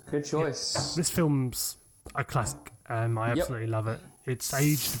Good choice. this film's a classic. I absolutely love it. It's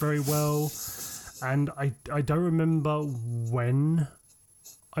aged very well. And I don't remember when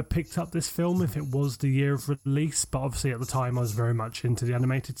I picked up this film, if it was the year of release, but obviously at the time I was very much into the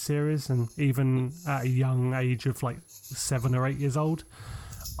animated series, and even at a young age of like 7 or 8 years old,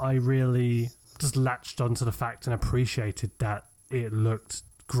 I really just latched onto the fact and appreciated that it looked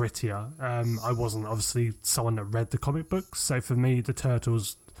grittier. I wasn't obviously someone that read the comic books, so for me the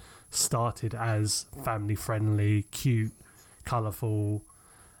Turtles started as family friendly, cute, colourful,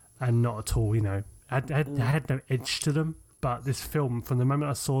 and not at all, had no edge to them. But this film, from the moment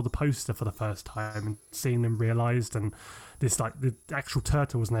I saw the poster for the first time and seeing them realised, and this like the actual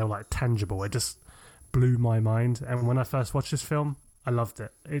turtles now like tangible, it just blew my mind. And when I first watched this film, I loved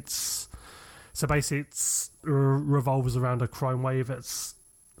it. It's revolves around a crime wave that's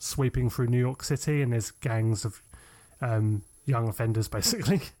sweeping through New York City, and there's gangs of young offenders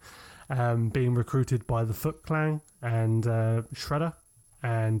basically being recruited by the Foot Clan and Shredder,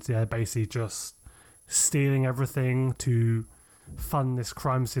 and they're basically just stealing everything to fund this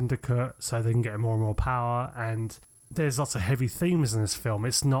crime syndicate so they can get more and more power. And there's lots of heavy themes in this film.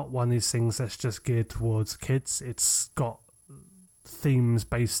 It's not one of these things that's just geared towards kids. It's got themes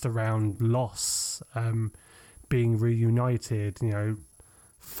based around loss, being reunited,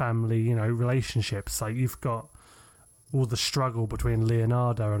 family, relationships. Like you've got all the struggle between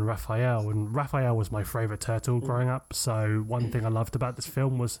Leonardo and Raphael, and Raphael was my favourite turtle growing up. So one thing I loved about this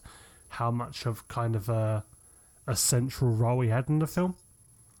film was how much of kind of a central role he had in the film.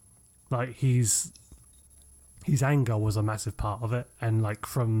 Like his anger was a massive part of it, and like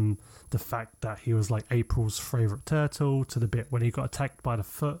from the fact that he was like April's favourite turtle to the bit when he got attacked by the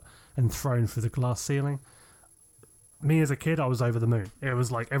foot and thrown through the glass ceiling. Me as a kid, I was over the moon. It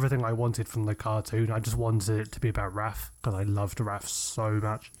was like everything I wanted from the cartoon. I just wanted it to be about Raph because I loved Raph so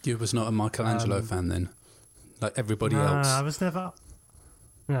much. You was not a Michelangelo fan then, like everybody else. I was never.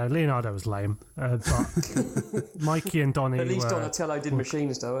 No, Leonardo was lame, but Mikey and Donnie. At least Donatello did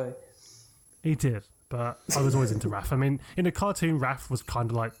machines, though, eh? He did, but I was always into Raph. I mean, in a cartoon, Raph was kind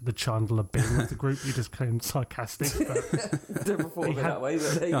of like the Chandler Bing of the group. He just came sarcastic. But Never thought of it that way,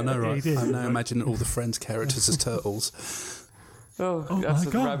 but I know, right? Yeah, I'm now imagining all the Friends characters as turtles. Oh my that's a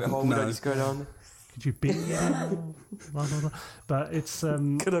God. rabbit hole we don't need to go down. could you be? Blah, blah, blah. But it's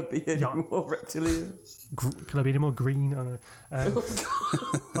Could I be any more reptilian? Can I be any more green? I don't know.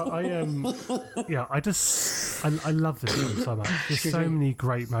 But I love this film so much. There's so many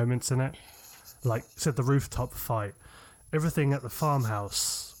great moments in it. Like said, the rooftop fight, everything at the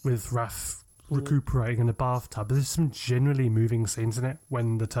farmhouse with Raph recuperating in the bathtub. There's some genuinely moving scenes in it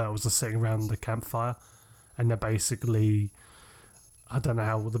when the turtles are sitting around the campfire, and they're basically, I don't know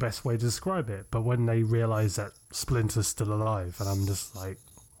how the best way to describe it, but when they realise that Splinter's still alive, and I'm just like,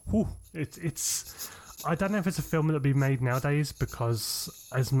 whew, it's. I don't know if it's a film that would be made nowadays, because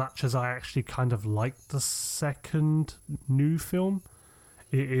as much as I actually kind of like the second new film,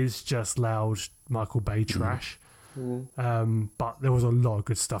 it is just loud Michael Bay trash. But there was a lot of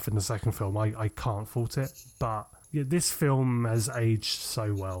good stuff in the second film. I can't fault it. But yeah, this film has aged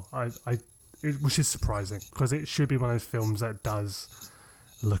so well, which is surprising, because it should be one of those films that does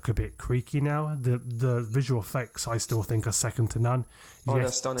look a bit creaky now. The visual effects I still think are second to none. Oh, yes,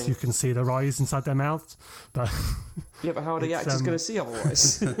 they're stunning. you can see their eyes inside their mouths, but Yeah, but how are the actors going to see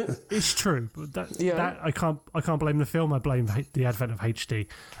otherwise? it's true. But that I can't blame the film. I blame the advent of HD.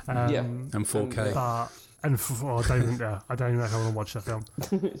 And 4K. I don't even know if I want to watch that film.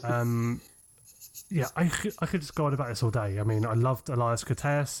 I could just go on about this all day. I mean, I loved Elias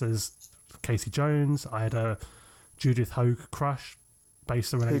Koteas as Casey Jones. I had a Judith Hogue crush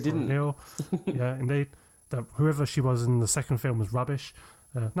based around April O'Neil. Yeah, indeed. Whoever she was in the second film was rubbish.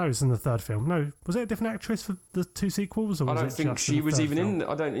 No, it was in the third film. No, was it a different actress for the two sequels? Or was I don't it think just she in the was third even film?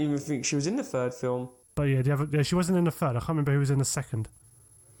 I don't even think she was in the third film. But yeah, she wasn't in the third. I can't remember who was in the second.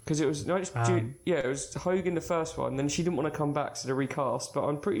 Because it was it was Hogue in the first one. Then she didn't want to come back, so they recast. But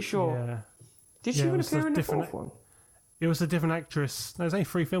I'm pretty sure. Yeah. Did she Yeah, it even was appear a in the different- fourth one? It was a different actress. There's only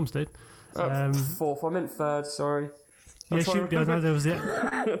 3 films, dude. Fourth. I meant third. Sorry. Yeah, I know there was it. I'm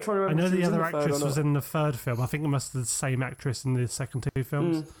trying to remember I know if she the was in other the third actress or was not. in the third film. I think it must have the same actress in the second 2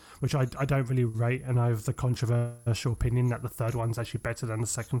 films, which I don't really rate, and I have the controversial opinion that the third one's actually better than the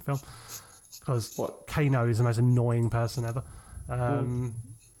second film, because Kano is the most annoying person ever.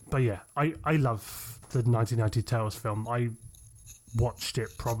 But yeah, I love the 1990 Tales film. I watched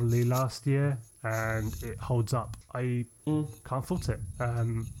it probably last year, and it holds up. I can't fault it.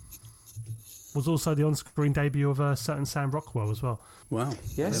 Was also the on-screen debut of a certain Sam Rockwell as well. Wow.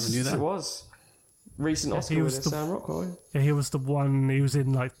 Yes, Never knew that. it was. Recent Oscar he was winner, the- Sam Rockwell. Yeah, he was the one. He was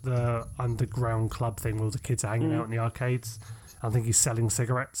in like the underground club thing where all the kids are hanging out in the arcades. I think he's selling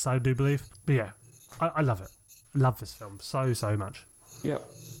cigarettes, I do believe. But yeah, I love it. Love this film so much. Yeah.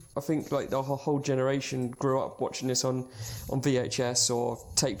 I think like the whole generation grew up watching this on VHS or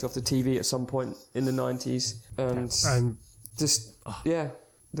taped off the TV at some point in the 90s. And just,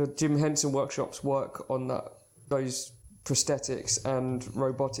 the Jim Henson Workshop's work on those prosthetics and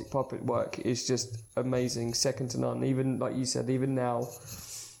robotic puppet work is just amazing, second to none. Even, like you said, even now,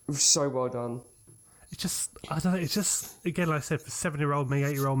 so well done. It's just, I don't know, it's just, again, like I said, for 7-year-old me,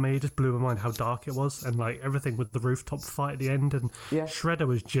 8-year-old me, it just blew my mind how dark it was, and like everything with the rooftop fight at the end, and Shredder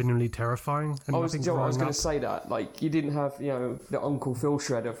was genuinely terrifying. And I was think going growing to say that, like, you didn't have, the Uncle Phil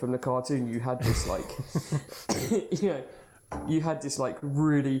Shredder from the cartoon. You had this, like, you had this, like,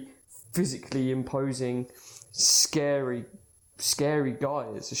 really physically imposing, scary guy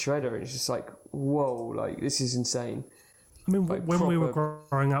as a Shredder, and it's just like, whoa, like, this is insane. I mean, like, when we were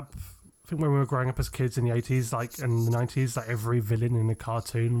growing up, I think when we were growing up as kids in the 80s, like, and the 90s, like, every villain in the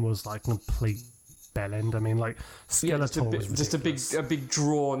cartoon was, like, a complete bellend. I mean, like, Skeletor was just a big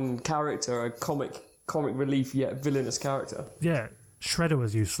drawn character, a comic relief yet villainous character. Yeah, Shredder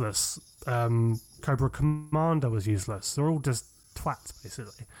was useless. Cobra Commander was useless. They're all just twats,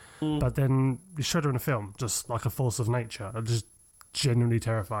 basically. But then Shredder in a film, just like a force of nature, just genuinely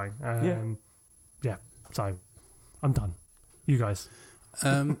terrifying. Yeah. So I'm done. You guys.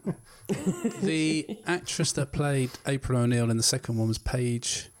 The actress that played April O'Neil in the second one was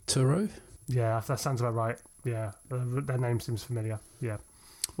Paige Turok. Yeah, that sounds about right. Yeah, their name seems familiar. Yeah.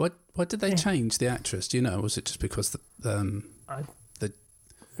 Why did they change the actress? Do you know? Was it just because I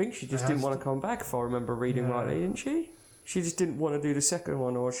think she just didn't want to come back, if I remember reading rightly, didn't she? She just didn't want to do the second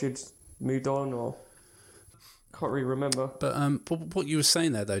one, or she'd moved on, or can't really remember. But what you were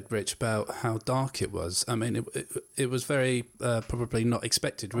saying there, though, Rich, about how dark it was. I mean, it was very probably not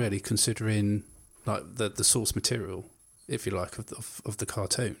expected, really, considering like the source material, if you like, of the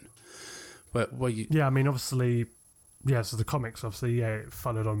cartoon. Where you I mean, obviously. Yeah, so the comics, obviously, it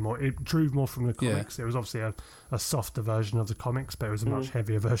followed on more. It drew more from the comics. Yeah. It was obviously a softer version of the comics, but it was a much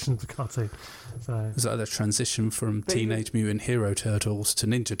heavier version of the cartoon. So was that the transition from Teenage Mutant Hero Turtles to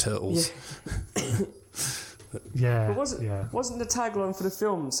Ninja Turtles? Yeah. But wasn't the tagline for the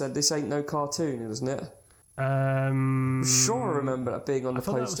film said "This ain't no cartoon," wasn't it? Sure, I remember that being on the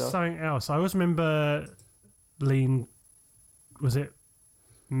poster. That was something else. I always remember Lean. Was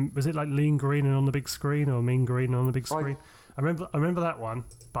it like Lean Green and on the big screen, or Mean Green and on the big screen? I remember that one,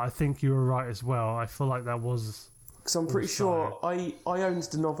 but I think you were right as well. I feel like that was because I'm pretty sure I owned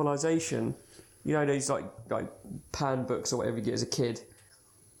the novelisation. You know those like pan books or whatever you get as a kid.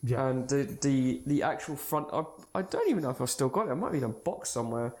 Yeah. And the actual front, I don't even know if I've still got it. It might be in a box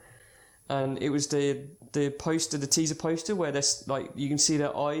somewhere. And it was the poster, the teaser poster, where there's like you can see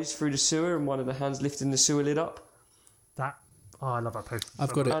their eyes through the sewer and one of the hands lifting the sewer lid up. I love that poster.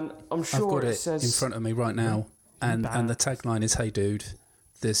 I've got it. And I'm sure I've got it says in front of me right now, and the tagline is "Hey dude,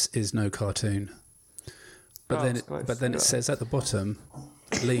 this is no cartoon." But then it says at the bottom,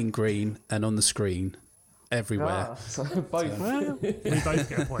 "Lean Green," and on the screen, everywhere. So both. Well, we both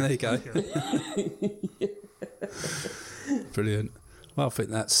get a point. There you go. Brilliant. Well, I think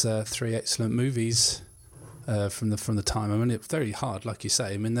that's 3 excellent movies from the time. I mean, it's very hard, like you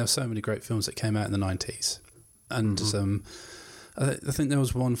say. I mean, there were so many great films that came out in the 90s, and I think there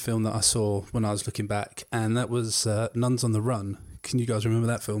was one film that I saw when I was looking back, and that was Nuns on the Run. Can you guys remember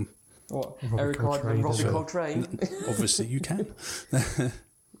that film? What? Eric Idle and Robbie Coltrane? Obviously, you can. I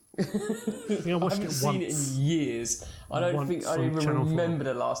haven't seen it in years. I don't even remember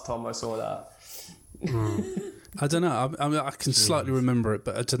the last time I saw that. I don't know. I mean, I can slightly remember it,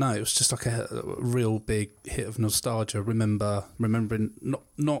 but I don't know. It was just like a real big hit of nostalgia. Remembering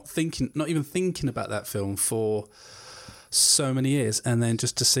not even thinking about that film for so many years, and then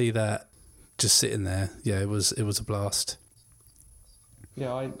just to see that just sitting there, it was a blast.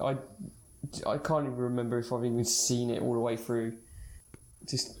 Yeah, I can't even remember if I've even seen it all the way through.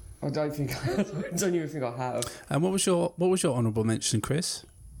 I don't even think I have. And what was your honourable mention, Chris?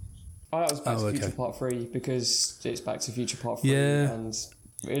 That was Back to Future Part 3, because it's Back to Future Part 3, and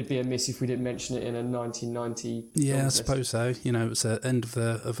it'd be a miss if we didn't mention it in a 1990. Yeah, I suppose so. You know, it was the end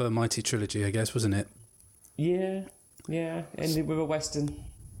of a mighty trilogy, I guess, wasn't it? Yeah, ended with a western.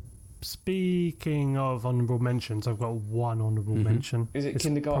 Speaking of honourable mentions, I've got one honourable mention. Is it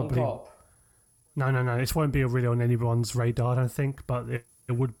Kindergarten Cop? No. This won't be really on anyone's radar, I don't think, but it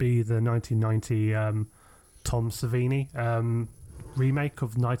would be the 1990 Tom Savini remake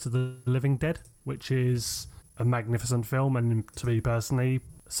of Night of the Living Dead, which is a magnificent film, and to me personally,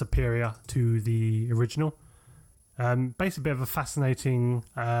 superior to the original. Basically, a bit of a fascinating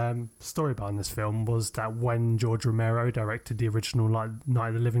story behind this film was that when George Romero directed the original Night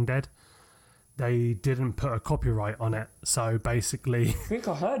of the Living Dead, they didn't put a copyright on it. So basically... I think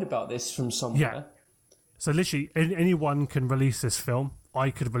I heard about this from somewhere. Yeah. So literally, anyone can release this film. I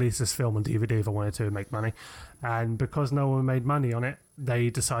could release this film on DVD if I wanted to make money. And because no one made money on it, they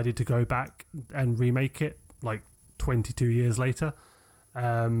decided to go back and remake it like 22 years later.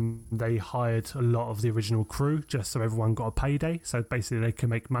 They hired a lot of the original crew just so everyone got a payday, so basically they can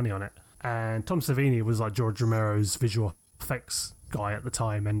make money on it. And Tom Savini was like George Romero's visual effects guy at the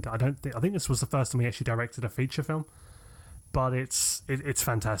time, and I think this was the first time he actually directed a feature film, but it's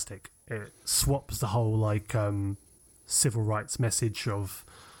fantastic. It swaps the whole like civil rights message of,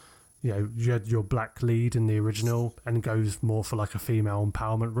 you know, you had your black lead in the original and goes more for like a female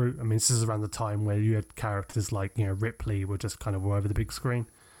empowerment route. I mean, this is around the time where you had characters like, you know, Ripley were just kind of all over the big screen.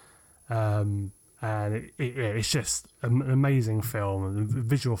 And it's just an amazing film. The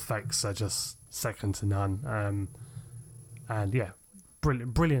visual effects are just second to none. And yeah,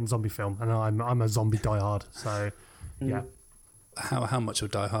 brilliant zombie film. And I'm a zombie diehard, so yeah. How much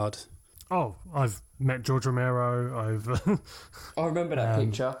of Die Hard? Oh, I've met George Romero. I remember that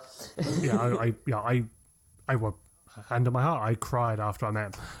picture. I were hand on my heart. I cried after I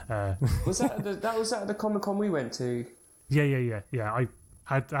met him. Was that at the Comic-Con we went to? Yeah. I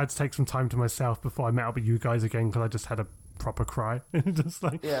had to take some time to myself before I met up with you guys again because I just had a proper cry. Just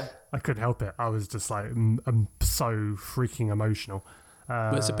like, I couldn't help it. I was just like, I'm so freaking emotional.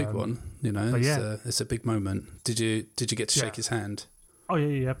 Well, it's a big one, you know. It's a big moment. Did you get to shake his hand? Oh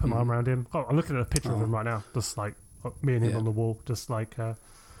yeah. Put my arm around him. Oh, I'm looking at a picture of him right now. Just like me and him on the wall. Just like,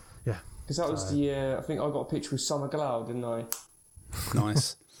 Because that was the. I think I got a picture with Summer Glau, didn't I?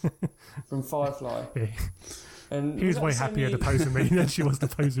 Nice. From Firefly. Yeah. And he was way happier to pose with me than she was to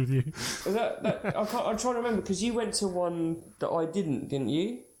pose with you. I'm trying to remember because you went to one that I didn't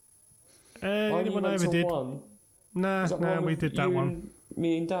you? Anyone I ever did? One. Nah, we did that one.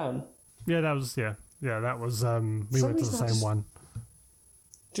 Me and Dan. Yeah, that was that was. We went to the same one.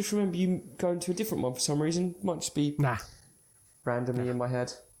 Just remember you going to a different one for some reason. Might just be randomly in my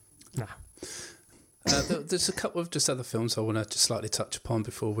head. Nah. There's a couple of just other films I want to just slightly touch upon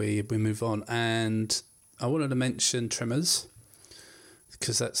before we move on, and I wanted to mention Tremors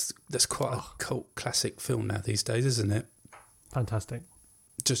because that's quite a cult classic film now these days, isn't it? Fantastic.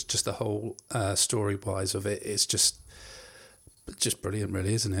 Just the whole story wise of it, it's just brilliant,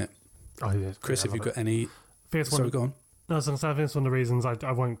 really, isn't it? Oh yeah, Chris, have you got any? Sorry, go on. No, I was going to say, I think it's one of the reasons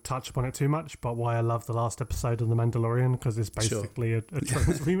I won't touch upon it too much, but why I love the last episode of The Mandalorian, because it's basically a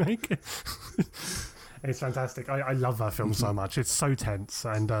Tremors remake. It's fantastic. I love that film so much. It's so tense,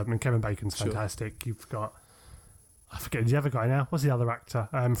 and Kevin Bacon's fantastic. You've got, I forget the other guy now. What's the other actor?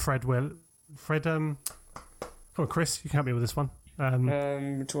 Come on, Chris, you can help me with this one.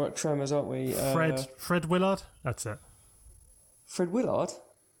 We're talking about Tremors, aren't we? Fred Willard? That's it. Fred Willard?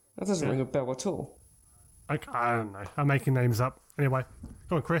 That doesn't ring a bell at all. I don't know. I'm making names up. Anyway,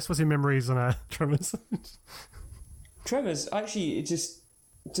 come on, Chris. What's your memories on Tremors? Tremors, actually, it just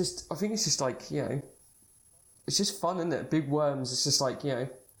I think it's just like, it's just fun, isn't it? Big worms. It's just like, I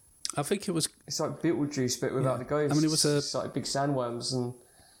think it was. It's like Beetlejuice, but without the ghosts. I mean, it was it's like big sandworms, and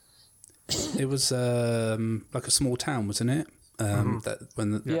it was like a small town, wasn't it? That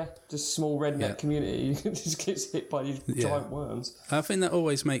when just a small redneck community just gets hit by these giant worms. I think that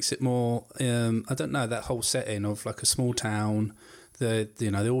always makes it more. I don't know, that whole setting of like a small town. They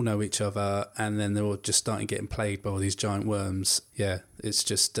all know each other, and then they're all just starting getting plagued by all these giant worms. Yeah, it's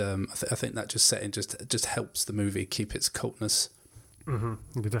just. I think that just setting just helps the movie keep its cultness. Yeah,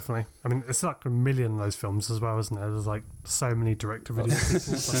 definitely. I mean, it's like a million of those films as well, isn't there? There's like so many direct-to-video.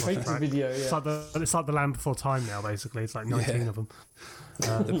 Direct-to-video, It's like the Land Before Time now, basically. It's like 19 of them.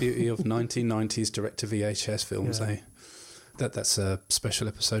 The beauty of 1990s direct-to-VHS films, eh? That's a special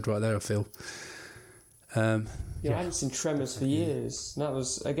episode right there, I feel. I hadn't seen Tremors for years. And that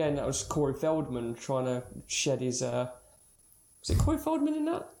was Corey Feldman trying to shed his... Was it Corey Feldman in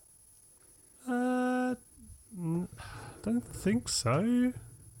that? Don't think so. Who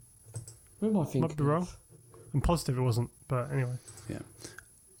am I thinking? Might be wrong. I'm positive it wasn't, but anyway. Yeah.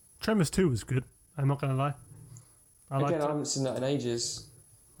 Tremors 2 was good. I'm not going to lie. I haven't seen that in ages.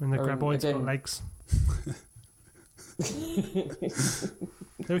 When the graboids got legs.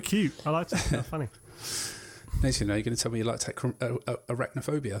 They were cute. I liked it. They were funny. Next, you're going to tell me you like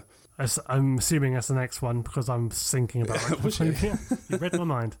arachnophobia. I'm assuming that's the next one because I'm thinking about arachnophobia. You read my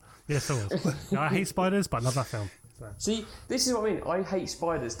mind. Yes, I was. I hate spiders, but I love that film. So. See, this is what I mean. I hate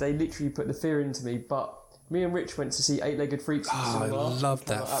spiders. They literally put the fear into me, but me and Rich went to see Eight-Legged Freaks in the cinema. I love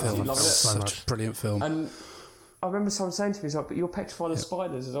that film. Loved it. Such a brilliant film. And I remember someone saying to me, he's like, but you're petrified of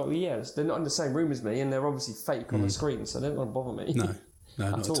spiders. I was like, well, yes, they're not in the same room as me, and they're obviously fake on the screen, so they don't want to bother me. No,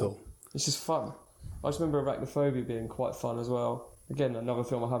 not at all. It's just fun. I just remember Arachnophobia being quite fun as well. Again, another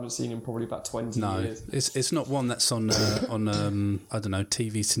film I haven't seen in probably about 20 years. It's not one that's on I don't know,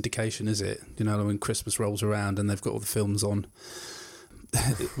 TV syndication, is it? You know, when Christmas rolls around and they've got all the films on.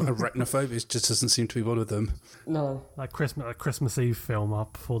 Arachnophobia just doesn't seem to be one of them. No. Like Christmas Eve film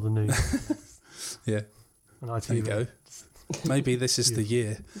up before the news. Yeah. There you go. Maybe this is the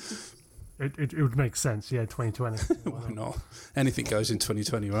year. It would make sense, 2020. Why not? Anything goes in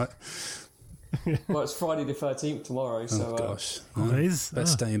 2020, right? Well, it's Friday the 13th tomorrow, so... Oh, gosh. It is?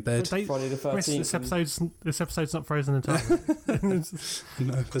 Let's stay in bed. Friday the 13th. This episode's not frozen in time.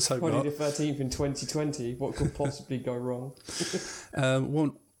 No, let's hope Friday not. the 13th in 2020. What could possibly go wrong?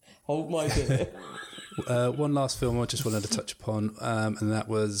 Hold my beer. One last film I just wanted to touch upon, and that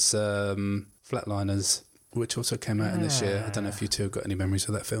was Flatliners, which also came out in this year. I don't know if you two have got any memories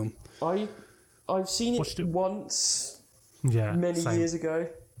of that film. I've seen it once many years ago.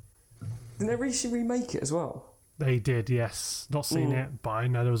 Didn't they remake it as well? They did, yes. Not seen it, but I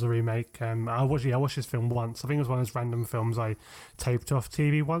know there was a remake. I watched this film once. I think it was one of those random films I taped off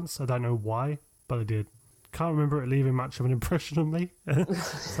TV once. I don't know why, but I did. Can't remember it leaving much of an impression on me.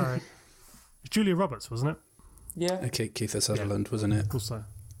 Sorry. It's Julia Roberts, wasn't it? Yeah. Kiefer Sutherland, wasn't it? Also.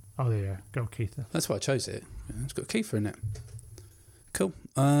 Oh, yeah. Go Keitha. That's why I chose it. Yeah, it's got Kiefer in it. Cool.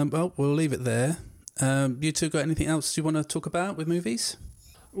 Well, we'll leave it there. You two got anything else you want to talk about with movies?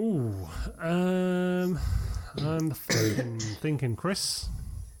 Ooh. I'm thinking, Chris.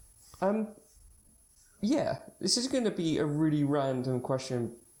 Yeah, this is going to be a really random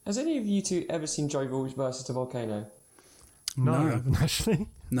question. Has any of you two ever seen Joe versus the Volcano? No, I haven't actually.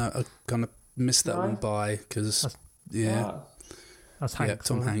 No, I kind of missed that one by because, That's Hanks.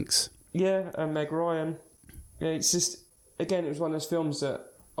 Tom Hanks. Yeah, and Meg Ryan. Yeah, it's just, again, it was one of those films that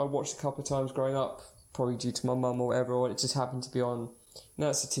I watched a couple of times growing up, probably due to my mum or whatever, or it just happened to be on. And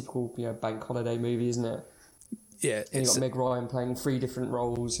that's a typical, bank holiday movie, isn't it? Yeah, and you got Meg Ryan playing 3 different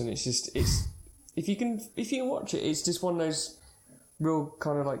roles, and it's if you can watch it, it's just one of those real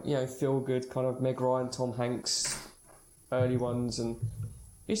kind of like feel good kind of Meg Ryan, Tom Hanks, early ones, and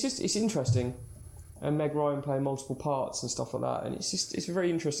it's interesting. And Meg Ryan playing multiple parts and stuff like that, and it's a very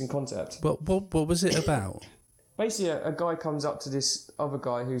interesting concept. What was it about? Basically, a guy comes up to this other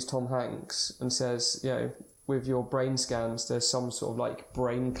guy who's Tom Hanks and says, with your brain scans, there's some sort of like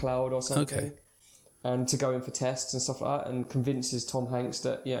brain cloud or something. Okay. And to go in for tests and stuff like that, and convinces Tom Hanks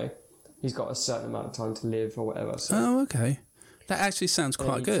that, he's got a certain amount of time to live or whatever. So okay. That actually sounds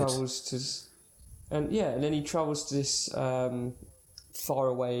quite good. And then he travels to this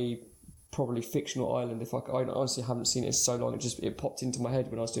faraway, probably fictional island. I honestly haven't seen it so long. It popped into my head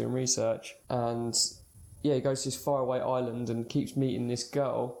when I was doing research. And he goes to this faraway island and keeps meeting this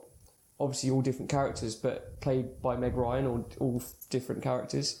girl. Obviously all different characters, but played by Meg Ryan, or all different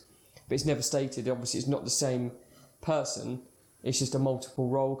characters. But it's never stated. Obviously it's not the same person. It's just a multiple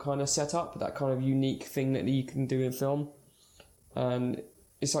role kind of setup, that kind of unique thing that you can do in film. And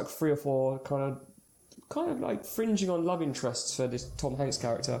it's like 3 or 4 kind of like fringing on love interests for this Tom Hanks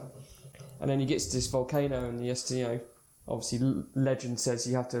character. And then he gets to this volcano and he has to, obviously legend says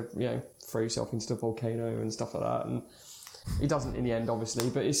you have to, throw yourself into the volcano and stuff like that. And he doesn't in the end, obviously,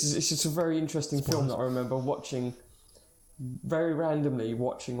 but it's just a very interesting film that I remember very randomly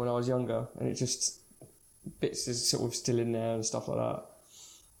watching when I was younger. And it just, bits is sort of still in there and stuff like that.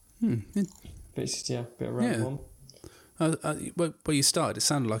 But it's just, a bit of a random one. Where you started, it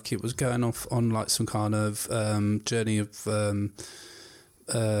sounded like it was going off on like some kind of journey of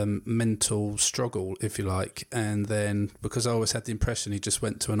mental struggle, if you like, and then because I always had the impression he just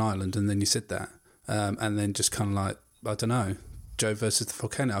went to an island, and then you said that, and then just kind of like, I don't know, Joe versus the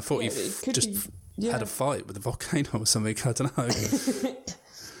volcano. I thought he had a fight with the volcano or something. I don't know.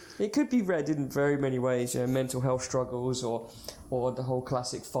 It could be read in very many ways, mental health struggles, or the whole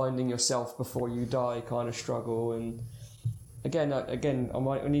classic finding yourself before you die kind of struggle. And again,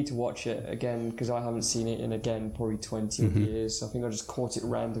 I need to watch it again because I haven't seen it in probably 20 years. I think I just caught it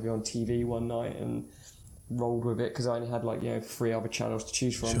randomly on TV one night and rolled with it because I only had 3 other channels to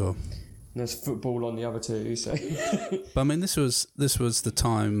choose from. Sure. And there's football on the other 2. So, but I mean, this was the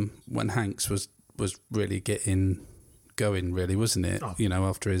time when Hanks was really getting going, really, wasn't it? Oh.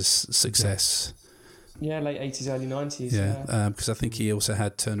 After his success. Yeah, late 80s, early 90s. Yeah, because I think he also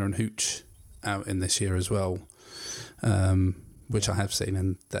had Turner and Hooch out in this year as well, which I have seen,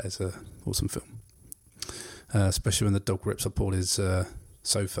 and that is an awesome film. Especially when the dog rips up all his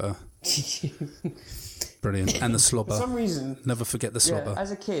sofa. Brilliant. And the slobber. For some reason... Never forget the slobber.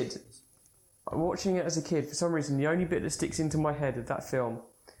 As a kid, watching it as a kid, for some reason, the only bit that sticks into my head of that film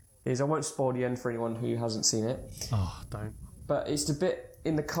is, I won't spoil the end for anyone who hasn't seen it. Oh, don't. But it's the bit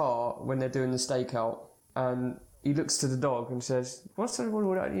in the car when they're doing the stakeout, and he looks to the dog and says, "What's all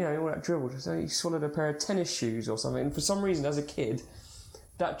that? All that dribble?" So he swallowed a pair of tennis shoes or something. And for some reason, as a kid,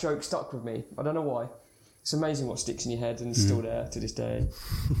 that joke stuck with me. I don't know why. It's amazing what sticks in your head and it's still there to this day.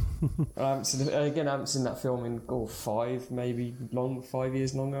 I haven't seen that film in 5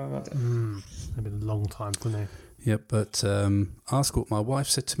 years longer. Maybe a long time, couldn't it? Yep, but ask what my wife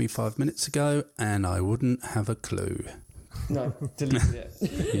said to me 5 minutes ago, and I wouldn't have a clue. No, deleted it.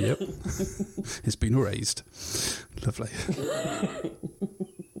 Yep, it's been erased. Lovely.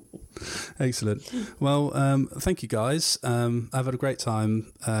 Excellent. Well, thank you guys. I've had a great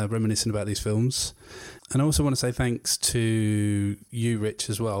time reminiscing about these films. And I also want to say thanks to you, Rich,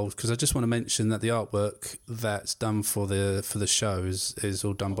 as well, because I just want to mention that the artwork that's done for the show is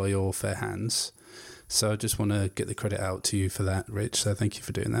all done by your fair hands. So I just want to get the credit out to you for that, Rich. So thank you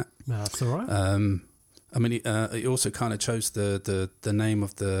for doing that. That's all right. I mean, he also kind of chose the name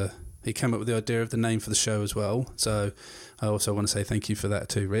of the... He came up with the idea of the name for the show as well. So I also want to say thank you for that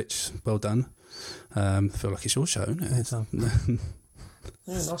too, Rich. Well done. I feel like it's your show, isn't it?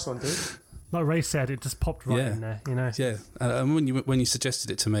 Yeah, nice one, dude. Like Ray said, it just popped right in there, you know. Yeah, and when you suggested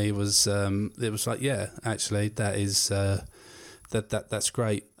it to me, it was like, yeah, actually, that is that's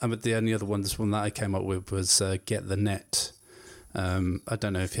great. But the only other one that I came up with was Get the Net. I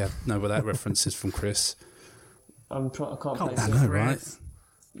don't know if you know where that reference is from, Chris. I can't place I it. know, right?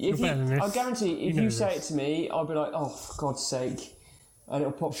 I guarantee, if you say it to me, I'll be like, oh, for God's sake. And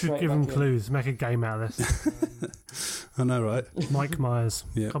it'll pop straight back in. Should give them clues, make a game out of this. I know, right? Mike Myers.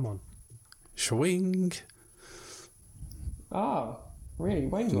 Yeah. Come on. Swing. Ah, really?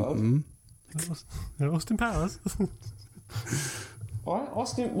 Wayne's World? Mm-hmm. Austin Powers. What?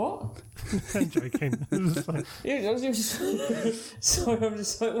 Austin, what? I'm joking. Sorry, I'm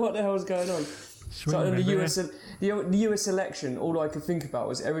just like, what the hell's going on? So in the US election, all I could think about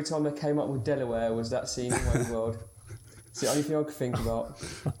was every time they came up with Delaware was that scene in Wayne's World. It's the only thing I could think about.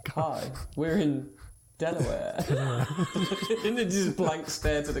 Hi, we're in Delaware. And then just blank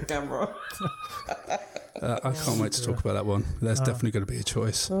stare to the camera. I can't wait to talk about that one. That's definitely going to be a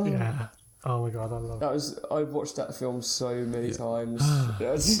choice. Yeah. Oh my God, I love it. I've watched that film so many times.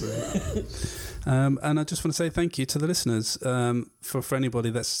 And I just want to say thank you to the listeners for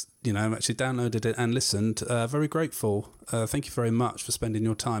anybody that's actually downloaded it and listened. Very grateful. Thank you very much for spending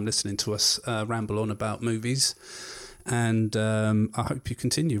your time listening to us ramble on about movies. And I hope you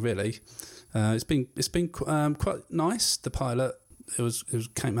continue. Really, it's been quite nice. The pilot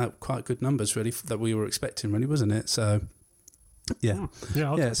it came out quite good numbers really that we were expecting, really, wasn't it? So yeah.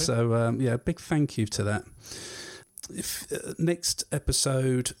 So big thank you to that. Next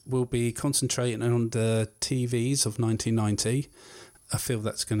episode will be concentrating on the TVs of 1990. I feel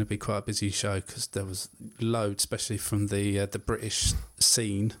that's going to be quite a busy show because there was loads, especially from the British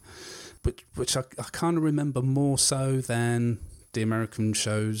scene, which I kind of remember more so than the American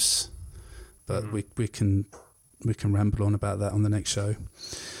shows. But we can ramble on about that on the next show.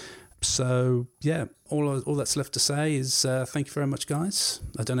 So yeah, all that's left to say is thank you very much, guys.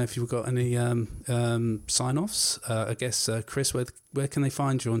 I don't know if you've got any sign-offs. I guess Chris, where can they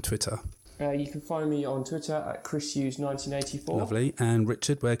find you on Twitter? You can find me on Twitter at ChrisHughes1984. Lovely. And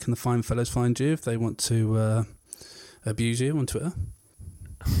Richard, where can the fine fellows find you if they want to abuse you on Twitter?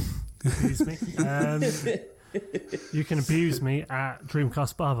 Abuse me. You can abuse me at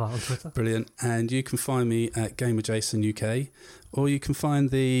Dreamcast Barber on Twitter. Brilliant. And you can find me at GamerJason UK, or you can find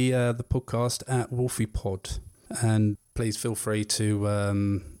the podcast at Wolfie Pod. And please feel free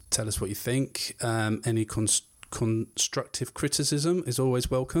to tell us what you think. Any constructive criticism is always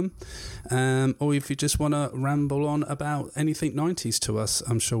welcome. Or if you just want to ramble on about anything 90s to us,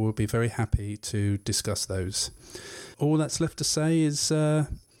 I'm sure we'll be very happy to discuss those. All that's left to say is...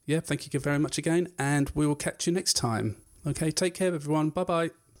 thank you very much again, and we will catch you next time. Okay, take care, everyone.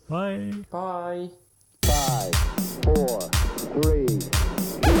 Bye-bye. Bye. Bye. 5, 4, 3, 2,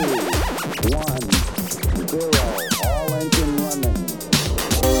 1, 0. All engine